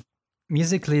done.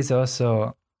 Musically is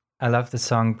also, I love the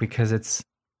song because it's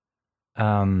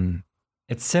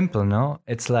simple, no?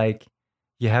 It's like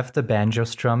you have the banjo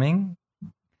strumming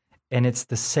and it's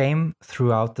the same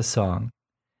throughout the song.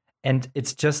 And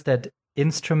it's just that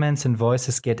instruments and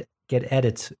voices get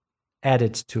added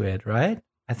to it, right?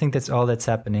 I think that's all that's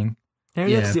happening.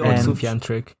 Maybe that's the old Sufjan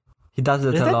trick. He does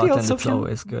it a lot and it's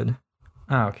always good.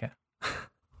 Ah, okay.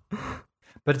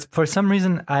 But for some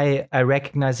reason, I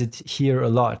recognize it here a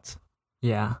lot.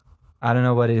 Yeah. I don't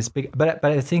know what it is, but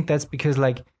I think that's because,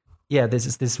 like, yeah, this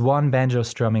is this one banjo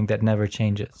strumming that never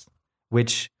changes.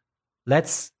 Which,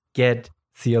 let's get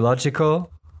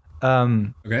theological.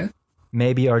 Okay.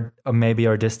 Maybe our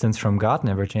distance from God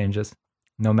never changes,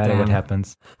 no matter what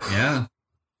happens. Yeah.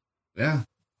 Yeah.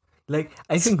 Like,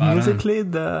 I think musically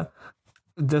the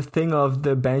thing of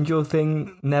the banjo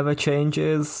thing never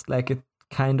changes. Like, it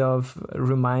kind of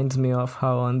reminds me of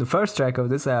how on the first track of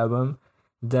this album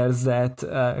there's that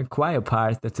choir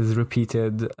part that is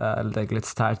repeated, like it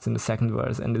starts in the second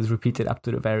verse and is repeated up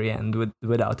to the very end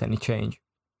without any change.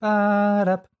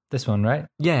 This one, right?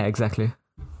 Yeah, exactly.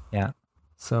 Yeah.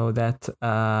 So that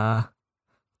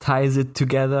ties it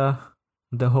together,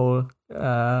 the whole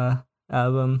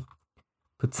album,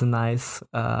 puts a nice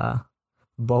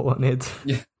bow on it.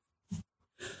 Yeah.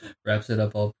 Wraps it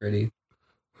up all pretty.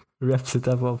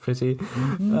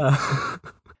 Mm-hmm.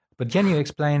 But can you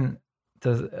explain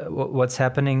what's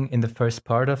happening in the first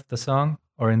part of the song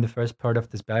or in the first part of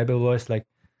this Bible verse? Like,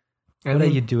 what are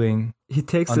you doing? He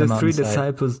takes the three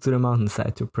disciples to the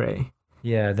mountainside to pray.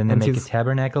 Yeah, then they make a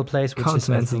tabernacle place, which is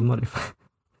modified.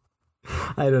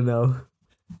 I don't know.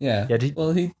 Yeah.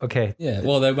 Okay. Yeah.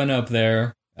 Well, they went up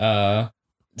there. To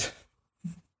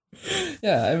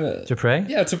pray?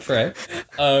 Yeah, to pray.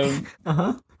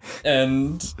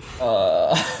 And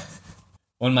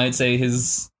one might say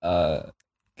his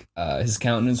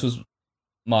countenance was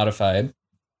modified.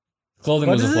 Clothing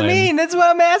was aflame. What does it mean? That's what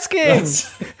I'm asking.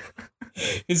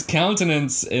 His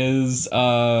countenance is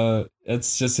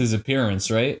it's just his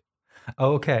appearance, right?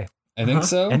 Oh, okay. I think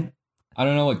so. And I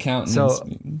don't know what countenance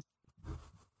means.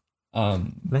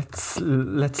 Let's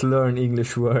learn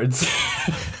English words.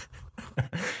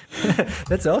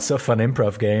 That's also a fun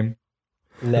improv game.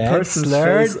 Let's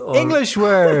learn English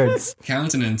words.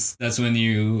 Countenance. That's when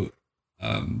you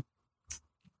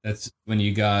That's when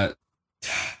you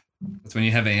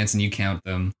have ants and you count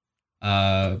them.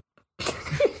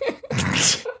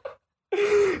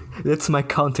 That's my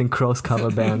Counting Crows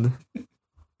cover band.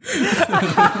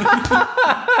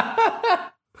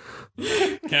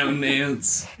 Can't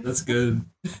Countenance. That's good.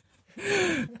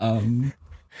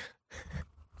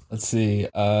 Let's see.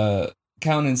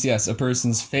 Countenance, yes, a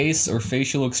person's face or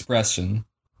facial expression.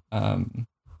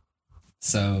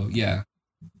 So yeah,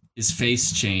 his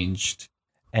face changed.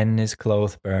 And his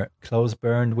clothes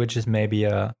burned, which is maybe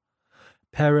a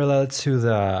parallel to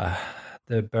the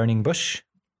burning bush.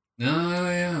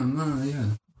 Yeah.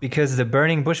 Because the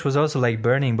burning bush was also like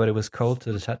burning, but it was cold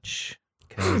to the touch.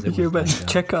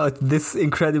 Check out this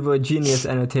incredible genius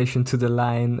annotation to the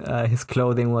line, his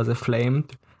clothing was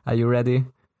aflamed. Are you ready?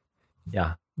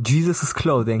 Yeah. Jesus'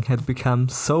 clothing had become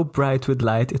so bright with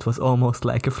light it was almost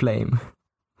like a flame.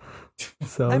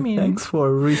 So thanks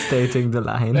for restating the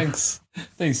line.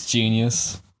 Thanks,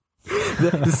 genius.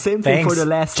 The same thing for the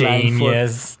last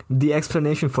genius. line. The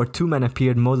explanation for 2 men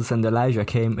appeared, Moses and Elijah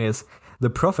came is the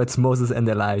prophets Moses and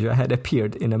Elijah had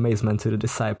appeared in amazement to the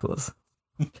disciples.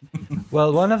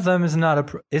 Well, one of them is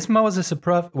not is Moses a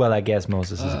prophet? Well, I guess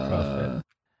Moses is a prophet.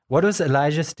 What was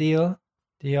Elijah's deal?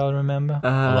 Do y'all remember?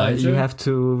 Elijah?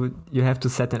 You have to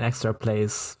set an extra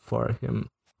place for him.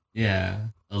 Yeah.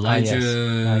 Elijah,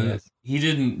 yes. He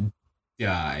didn't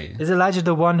die. Is Elijah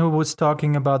the one who was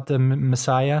talking about the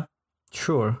Messiah?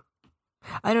 Sure.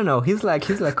 I don't know. He's like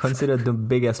considered the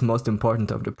biggest, most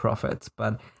important of the prophets,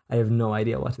 but I have no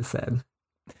idea what he said.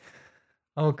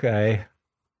 Okay.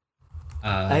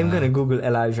 I'm gonna Google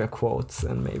Elijah quotes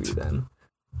and maybe then.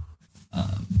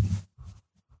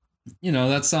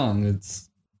 That song. It's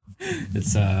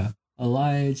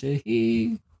Elijah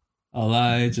he,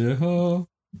 Elijah ho.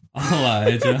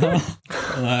 Elijah,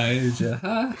 Elijah,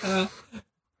 ha, ha.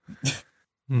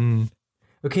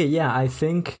 Okay, yeah, I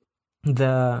think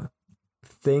the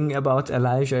thing about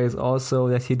Elijah is also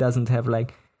that he doesn't have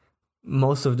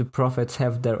most of the prophets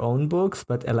have their own books,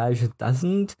 but Elijah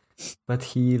doesn't. But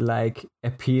he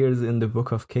appears in the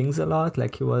Book of Kings a lot. I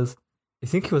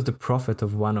think he was the prophet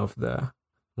of one of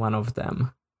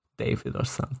them, David or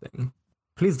something.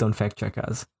 Please don't fact check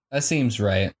us. That seems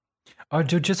right. Or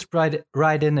to just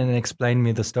write in and explain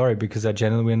me the story, because I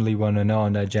genuinely want to know,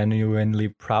 and I genuinely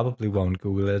probably won't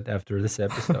Google it after this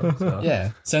episode. So.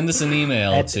 Yeah, send us an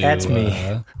email at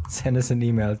me. Send us an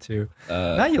email to.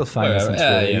 Now you'll find us on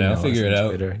Twitter. Figure it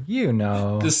out. Twitter.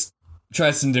 Just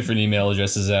try some different email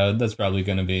addresses out. That's probably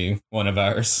going to be one of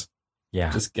ours. Yeah.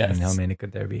 Just guess. And how many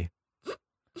could there be?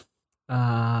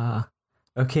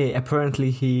 Okay.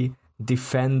 Apparently, he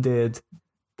defended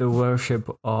the worship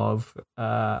of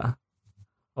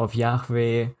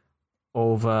Yahweh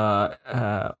over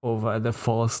the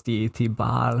false deity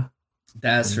Baal.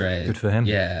 That's right. Good for him.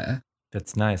 Yeah,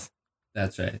 that's nice.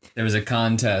 That's right. There was a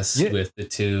contest with the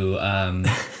two.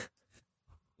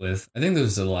 With I think there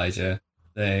was Elijah.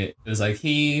 It was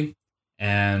he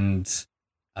and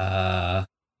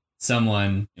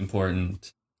someone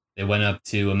important. They went up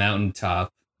to a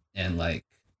mountaintop and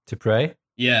to pray.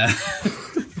 Yeah.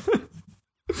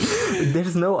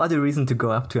 There's no other reason to go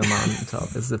up to a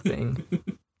mountaintop, is the thing.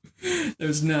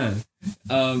 There's none.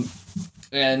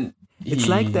 And it's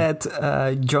like that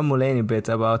John Mulaney bit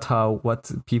about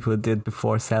what people did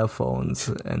before cell phones,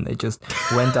 and they just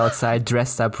went outside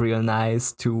dressed up real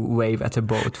nice to wave at a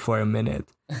boat for a minute.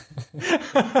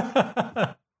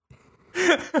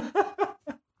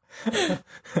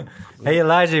 Hey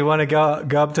Elijah, you want to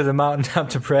go up to the mountaintop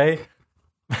to pray?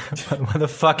 What the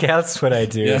fuck else would I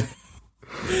do? Yeah.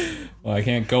 Well, I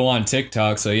can't go on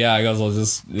TikTok, so yeah, I guess I'll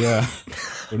just go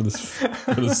to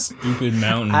this stupid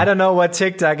mountain. I don't know what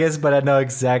TikTok is, but I know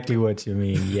exactly what you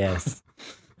mean. Yes.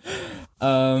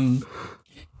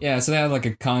 Yeah, so they had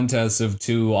a contest of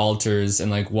two altars,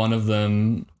 and one of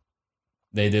them,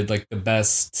 they did the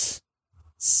best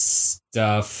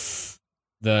stuff.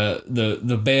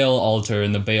 The Baal altar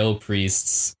and the Baal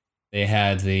priests, they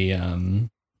had the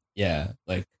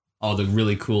all the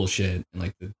really cool shit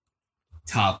and the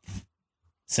top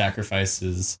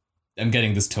sacrifices. I'm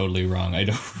getting this totally wrong. I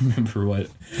don't remember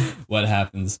what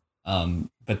happens.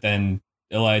 But then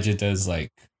Elijah does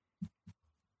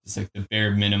just the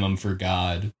bare minimum for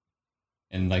God,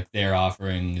 and their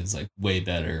offering is way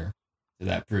better. So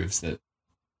that proves that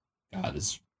God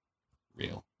is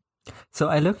real. So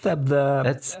I looked up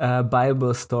the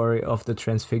Bible story of the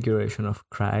Transfiguration of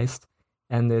Christ,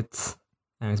 and it's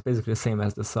basically the same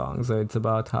as the song. So it's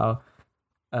about how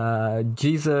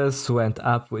Jesus went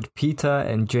up with Peter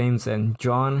and James and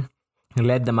John and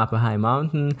led them up a high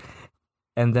mountain.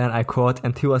 And then I quote,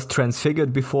 "And he was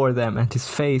transfigured before them, and his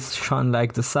face shone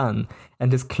like the sun,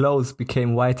 and his clothes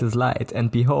became white as light. And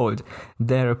behold,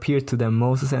 there appeared to them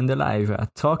Moses and Elijah,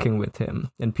 talking with him.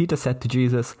 And Peter said to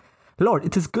Jesus, 'Lord,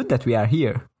 it is good that we are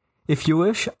here. If you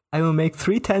wish, I will make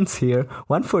 3 tents here,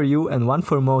 one for you and one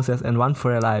for Moses and one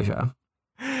for Elijah.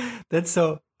 That's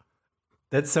so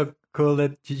cool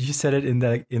that you said it in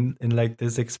the in like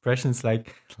this expressions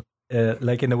like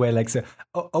in a way like so,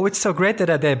 oh it's so great that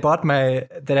I bought my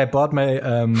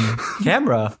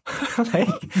camera.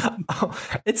 Like,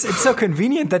 it's so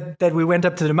convenient that we went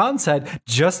up to the mountainside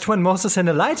just when Moses and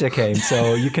Elijah came,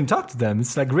 so you can talk to them.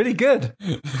 It's like really good.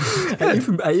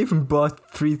 I even brought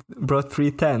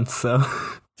 3 tents, so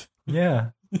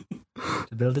yeah,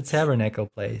 to build a tabernacle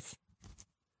place.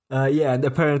 Yeah, and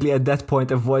apparently at that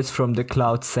point a voice from the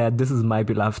cloud said, "This is my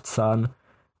beloved son."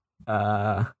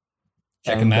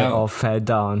 Check and him they out. all fell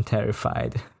down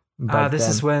terrified. This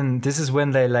is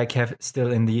when they like have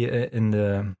still in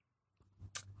the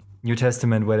New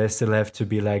Testament where they still have to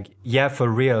be like, yeah, for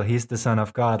real, he's the Son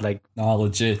of God, like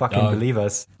legit, fucking dog. believe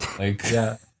us. Like,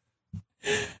 Yeah.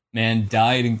 man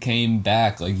died and came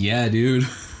back. Like, yeah, dude.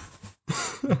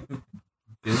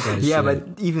 Yeah,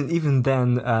 but even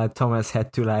then, Thomas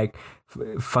had to like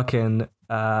fucking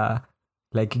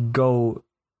like go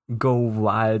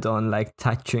wild on like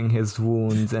touching his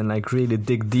wounds and like really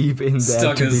dig deep in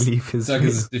there to believe his stuck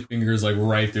his fingers like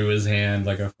right through his hand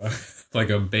like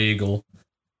a bagel.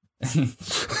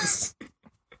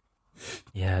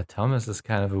 Yeah, Thomas is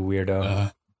kind of a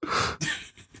weirdo.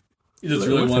 He just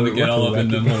really wanted to get all up in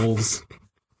them holes.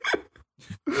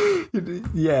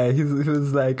 Yeah, he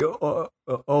was like,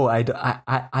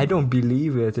 I don't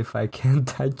believe it if I can't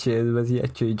touch it, but he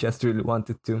actually just really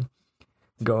wanted to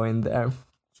go in there.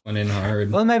 Went in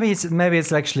hard. Well, maybe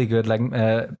it's actually good. Like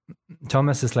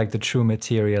Thomas is like the true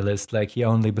materialist. Like he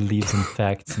only believes in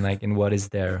facts and like in what is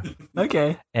there.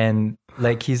 Okay. And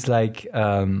like he's like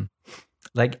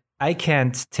I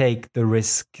can't take the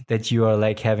risk that you are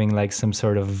like having like some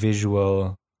sort of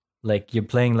visual, like you're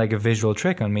playing like a visual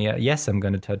trick on me. Yes, I'm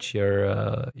going to touch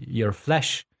your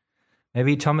flesh.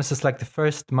 Maybe Thomas is like the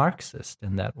first Marxist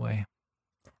in that way.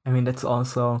 I mean, that's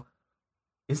also,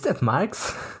 is that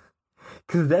Marx?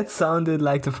 Because that sounded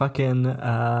like the fucking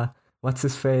what's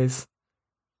his face?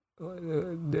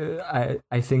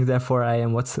 I think therefore I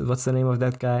am. What's the name of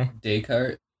that guy?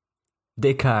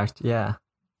 Descartes. Yeah,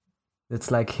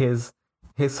 it's like his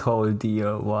whole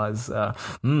deal was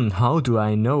how do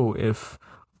I know if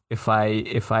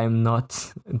I'm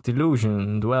not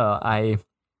delusioned? Well,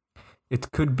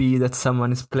 it could be that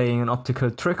someone is playing an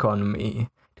optical trick on me.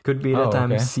 It could be that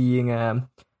I'm seeing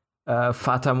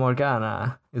Fata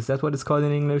Morgana. Is that what it's called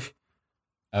in English?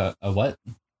 A what?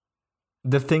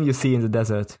 The thing you see in the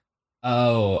desert.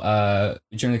 Oh,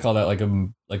 we generally call that like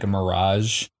a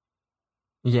mirage.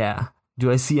 Yeah.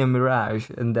 Do I see a mirage?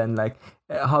 And then like,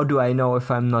 how do I know if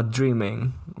I'm not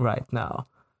dreaming right now?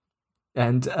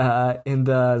 And in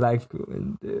the like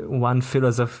one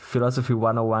philosophy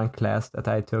 101 class that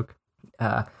I took,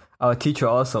 our teacher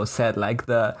also said like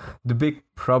the big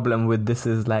problem with this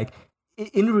is like,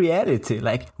 in reality,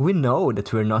 like we know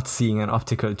that we're not seeing an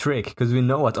optical trick because we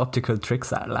know what optical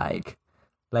tricks are like.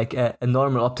 Like a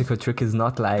normal optical trick is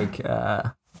not like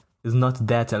is not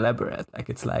that elaborate. Like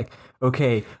it's like,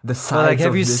 okay, the size. Well, like,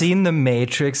 have you seen The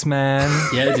Matrix, man?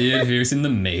 Yeah, dude. Have you seen The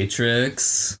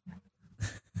Matrix?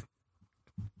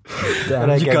 Damn, But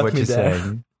I you get got what me you're there.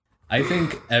 saying. I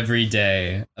think every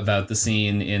day about the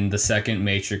scene in the second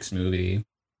Matrix movie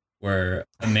where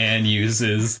a man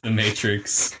uses the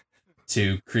Matrix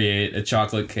to create a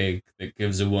chocolate cake that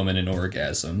gives a woman an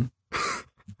orgasm.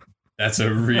 That's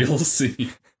a real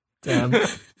scene. Damn.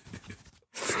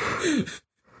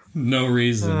 No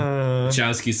reason.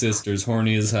 Wachowski sisters,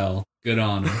 horny as hell. Good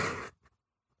on them.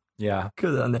 Yeah.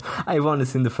 Good on them. I've only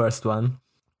seen the first one.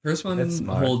 First one That's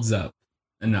smart. holds up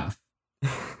enough.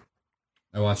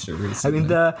 I watched it I recently. mean,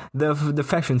 the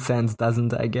fashion sense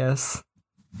doesn't, I guess.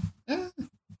 It's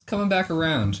coming back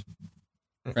around.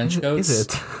 French coats? Is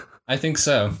it? I think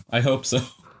so. I hope so.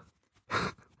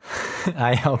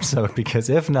 I hope so, because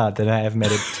if not, then I have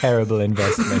made a terrible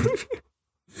investment.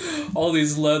 All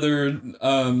these leather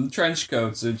trench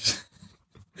coats are just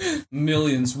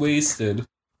millions wasted.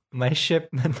 My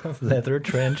shipment of leather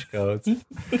trench coats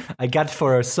I got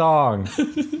for a song.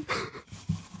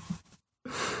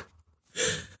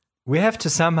 We have to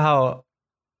somehow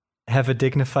have a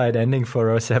dignified ending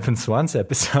for our Seven Swans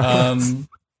episode.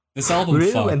 This album We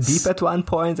really fucks. went deep at one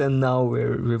point, and now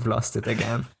we've lost it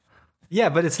again. Yeah,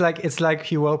 but it's like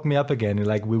he woke me up again.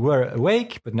 Like we were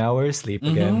awake, but now we're asleep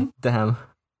again. Damn.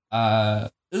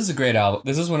 This is a great album.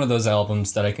 This is one of those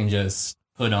albums that I can just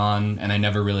put on and I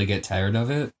never really get tired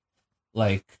of it.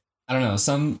 Like, I don't know,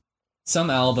 some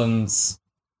albums,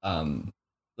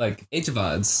 like Age of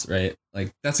Odds, right?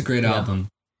 Like, that's a great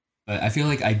album. But I feel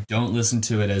like I don't listen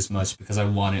to it as much because I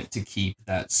want it to keep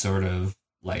that sort of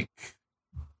like,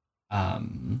 I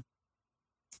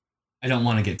don't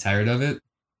want to get tired of it.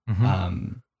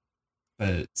 Mm-hmm.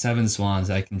 But Seven Swans,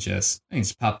 I can just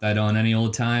pop that on any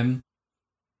old time,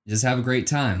 just have a great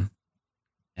time,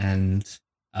 and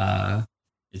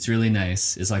it's really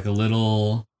nice. It's like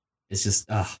it's just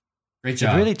great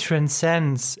job. It really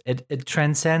transcends. It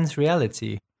transcends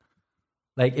reality.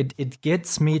 Like it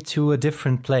gets me to a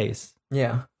different place.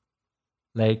 Yeah.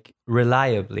 Like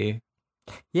reliably.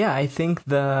 Yeah, I think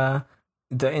the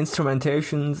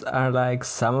instrumentations are like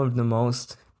some of the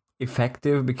most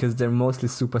effective because they're mostly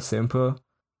super simple,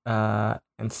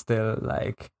 and still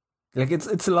like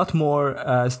it's a lot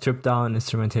more stripped down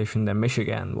instrumentation than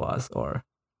Michigan was or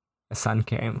A Sun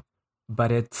Came,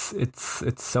 but it's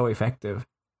so effective.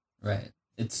 Right.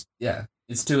 It's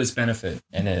to its benefit,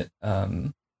 and it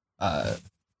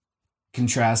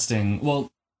contrasting,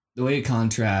 well, the way it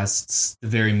contrasts the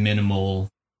very minimal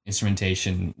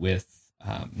instrumentation with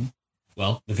the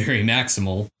very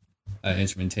maximal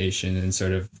instrumentation and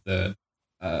sort of the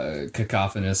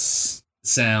cacophonous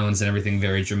sounds and everything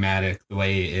very dramatic, the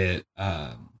way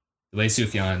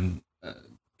Sufjan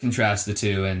contrasts the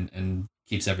two and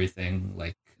keeps everything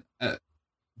like the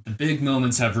big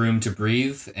moments have room to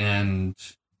breathe and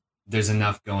there's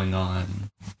enough going on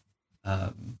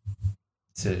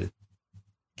to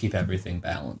keep everything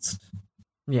balanced.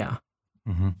 Yeah.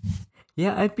 Mm-hmm.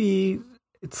 Yeah,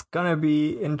 it's gonna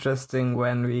be interesting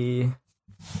when we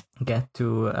get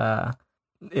to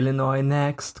Illinois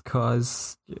next,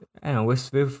 because I know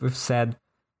we've said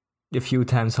a few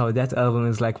times how that album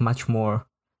is like much more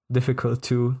difficult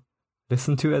to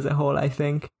listen to as a whole, I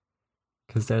think,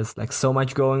 because there's like so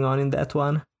much going on in that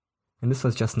one, and this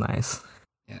was just nice.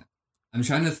 Yeah, I'm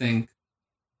trying to think.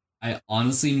 I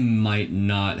honestly might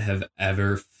not have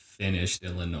ever finished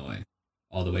Illinois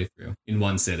all the way through in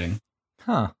one sitting.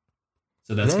 Huh.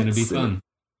 So that's going to be fun.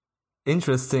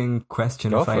 Interesting question.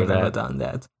 Go if I've that. ever done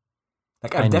that.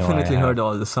 Like I've definitely heard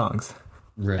all the songs.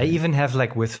 Right. I even have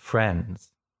like with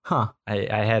friends. Huh.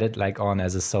 I had it like on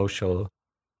as a social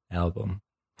album.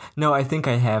 No, I think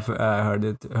I have heard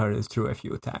it through a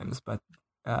few times, but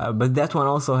that one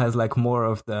also has like more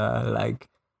of the like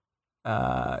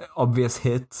obvious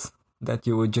hits that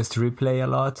you would just replay a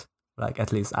lot. Like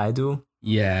at least I do.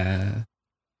 Yeah.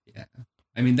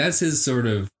 I mean, that's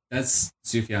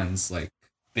Sufjan's like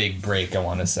big break, I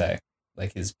want to say.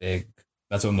 Like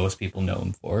that's what most people know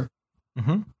him for.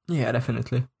 Mm-hmm. Yeah,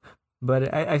 definitely.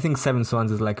 But I think Seven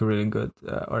Swans is like a really good,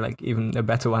 or like even a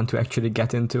better one to actually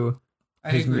get into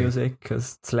his music,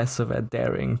 because it's less of a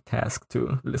daring task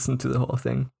to listen to the whole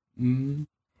thing. Mm.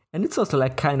 And it's also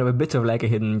like kind of a bit of like a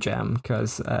hidden gem,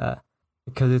 because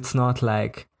it's not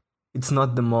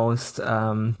the most,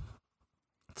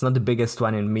 it's not the biggest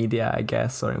one in media, I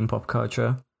guess, or in pop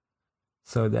culture.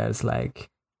 So there's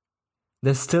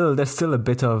still a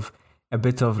bit of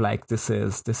like this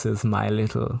is my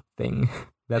little thing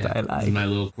that I like. My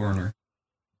little corner.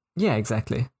 Yeah,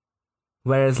 exactly.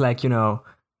 Whereas like, Carrie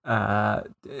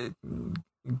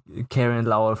and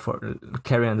Lowell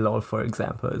for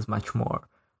example is much more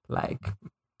like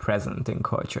present in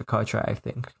culture, I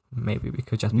think, maybe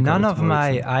because none of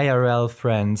my IRL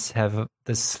friends have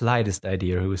the slightest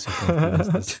idea who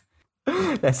Sufjan is.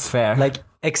 That's fair. Like,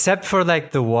 except for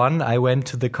like the one I went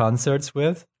to the concerts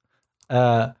with,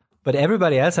 but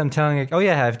everybody else I'm telling like, oh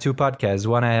yeah, I have two podcasts.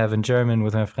 One I have in German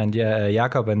with my friend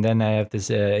Jakob, and then I have this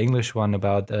English one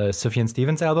about Sufjan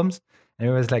Stevens albums. And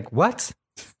everyone's like, what?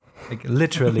 Like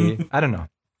literally, I don't know.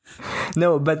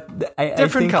 No, but I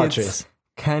think cultures. It's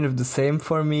kind of the same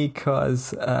for me,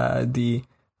 because the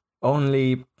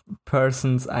only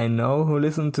persons I know who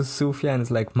listen to Sufjan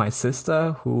is like my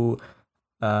sister, who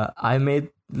I made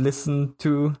listen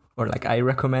to, or like I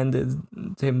recommended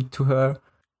him to her.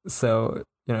 So,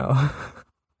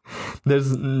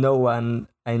 there's no one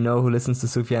I know who listens to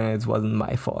Sufjan, and it wasn't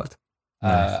my fault.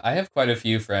 I have quite a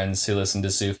few friends who listen to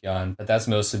Sufjan, but that's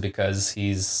mostly because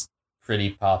he's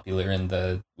pretty popular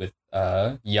with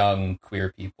young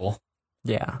queer people.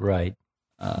 Yeah. Right.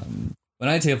 When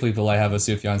I tell people I have a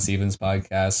Sufjan Stevens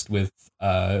podcast with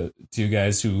two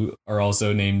guys who are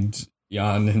also named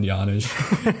Jan and Janusz,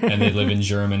 and they live in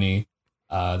Germany,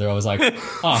 they're always like,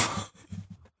 oh.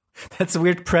 That's a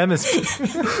weird premise.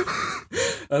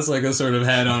 That's like a sort of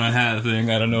hat on a hat thing.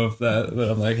 I don't know if that, but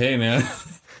I'm like, hey man,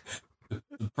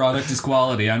 the product is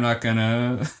quality. I'm not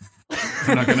gonna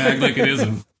act like it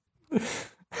isn't.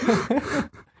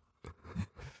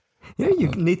 You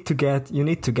need to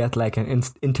get like an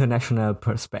international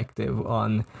perspective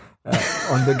on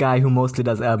the guy who mostly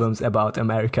does albums about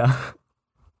America.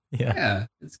 Yeah,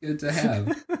 it's good to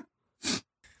have.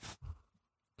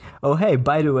 Oh, hey,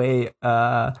 by the way,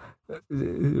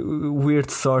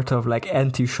 weird sort of like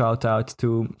anti shout out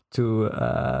to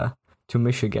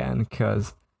Michigan,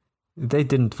 because they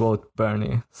didn't vote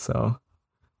Bernie. So,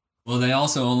 well, they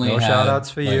also only no had, shout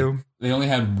outs for like, you. They only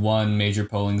had one major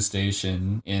polling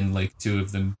station in like 2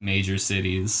 of the major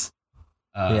cities.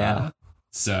 Yeah.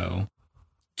 So.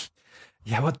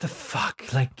 Yeah, what the fuck?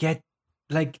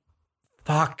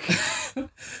 Fuck.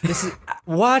 This is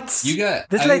what? You got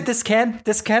this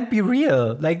can't be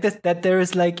real. Like this, that there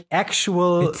is like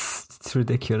actual. It's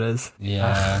ridiculous.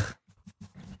 Yeah.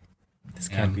 This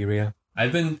can't be real.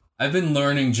 I've been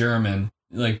learning German,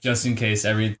 like, just in case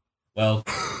I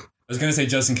was gonna say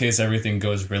just in case everything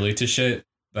goes really to shit,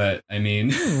 but I mean,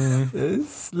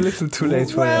 it's a little too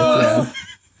late for well, it. Yeah.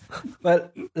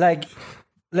 But like,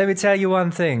 let me tell you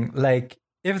one thing. Like,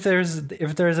 if there's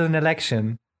an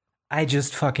election, I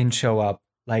just fucking show up.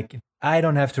 Like, I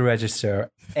don't have to register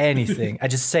anything. I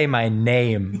just say my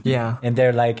name. Yeah. And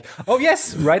they're like, "Oh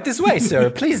yes, right this way, sir.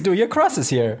 Please do your crosses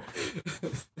here."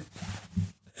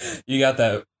 You got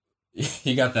that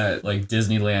like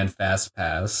Disneyland fast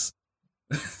pass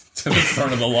to the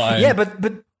front of the line. Yeah,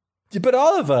 but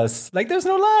all of us, like, there's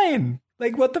no line.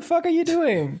 Like, what the fuck are you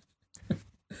doing?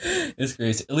 It's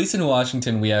crazy. At least in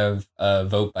Washington, we have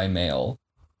vote by mail.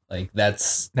 Like,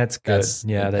 that's good. That's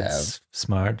yeah, good to that's have.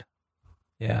 smart.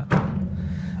 Yeah.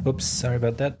 Oops, sorry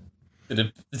about that. Did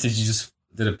a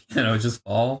piano just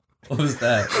fall? What was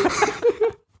that?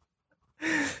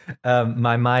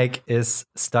 My mic is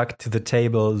stuck to the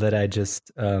table that I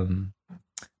just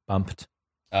bumped.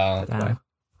 Oh,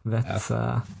 That's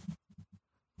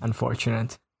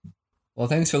unfortunate. well,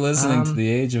 thanks for listening to the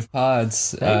Age of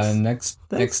Pods. Thanks.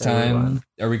 Next time, everyone.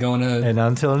 are we going to? And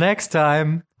until next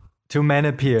time, 2 men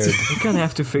appeared. We're gonna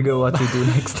have to figure what to do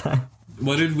next time.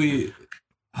 What did we?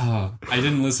 Oh, I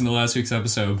didn't listen to last week's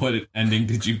episode. What ending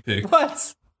did you pick?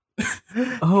 What?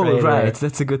 Oh, Traitor. right.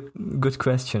 That's a good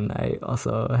question. I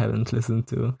also haven't listened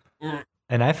to.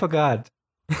 And I forgot.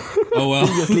 Oh well.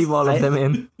 Just leave all of them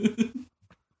in.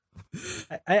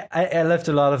 I left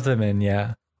a lot of them in,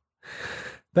 yeah.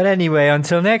 But anyway,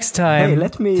 until next time. Hey,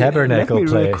 let me Tabernacle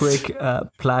real Place. quick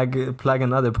plug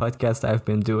another podcast I've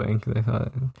been doing,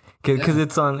 because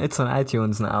it's on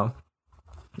iTunes now.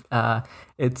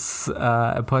 It's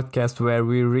a podcast where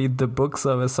we read the books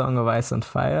of A Song of Ice and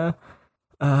Fire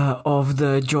of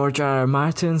the George R.R.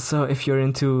 Martin. So if you're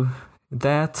into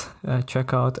that,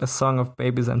 check out A Song of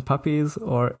Babies and Puppies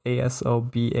or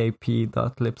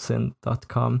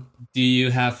asobap.libsyn.com. Do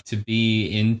you have to be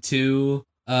into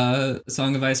A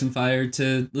Song of Ice and Fire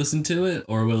to listen to it,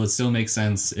 or will it still make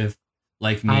sense if,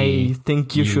 like me, I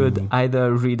think you should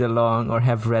either read along or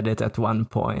have read it at one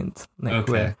point. Like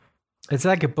Okay. It's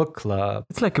like a book club.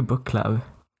 It's like a book club.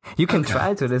 You can Okay.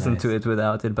 try to listen Nice. to it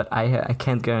without it, but I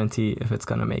can't guarantee if it's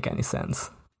gonna make any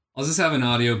sense. I'll just have an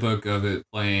audiobook of it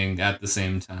playing at the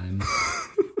same time.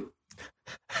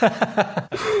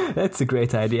 That's a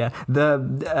great idea.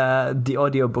 The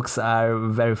audiobooks are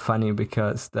very funny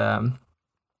because the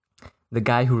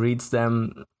guy who reads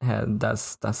them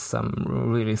does some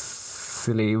really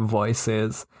silly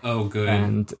voices Oh, good.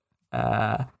 and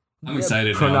I'm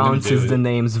excited now. I'm gonna pronounces do the it.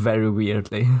 names very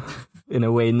weirdly in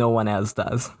a way no one else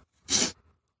does.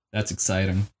 That's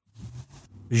exciting.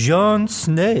 Jean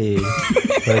Sney,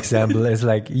 for example, is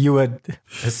like, you would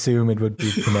assume it would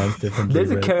be pronounced differently.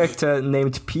 There's a but- character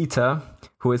named Peter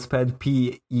who is spelled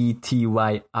Petyr,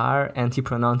 and he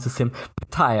pronounces him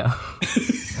Petyr.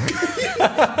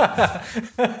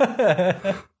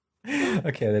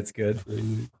 Okay, that's good.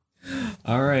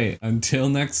 All right. Until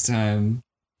next time,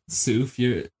 Soof,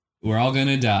 we're all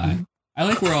gonna die. I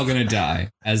like "We're all gonna die"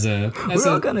 as a We're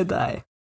all gonna die.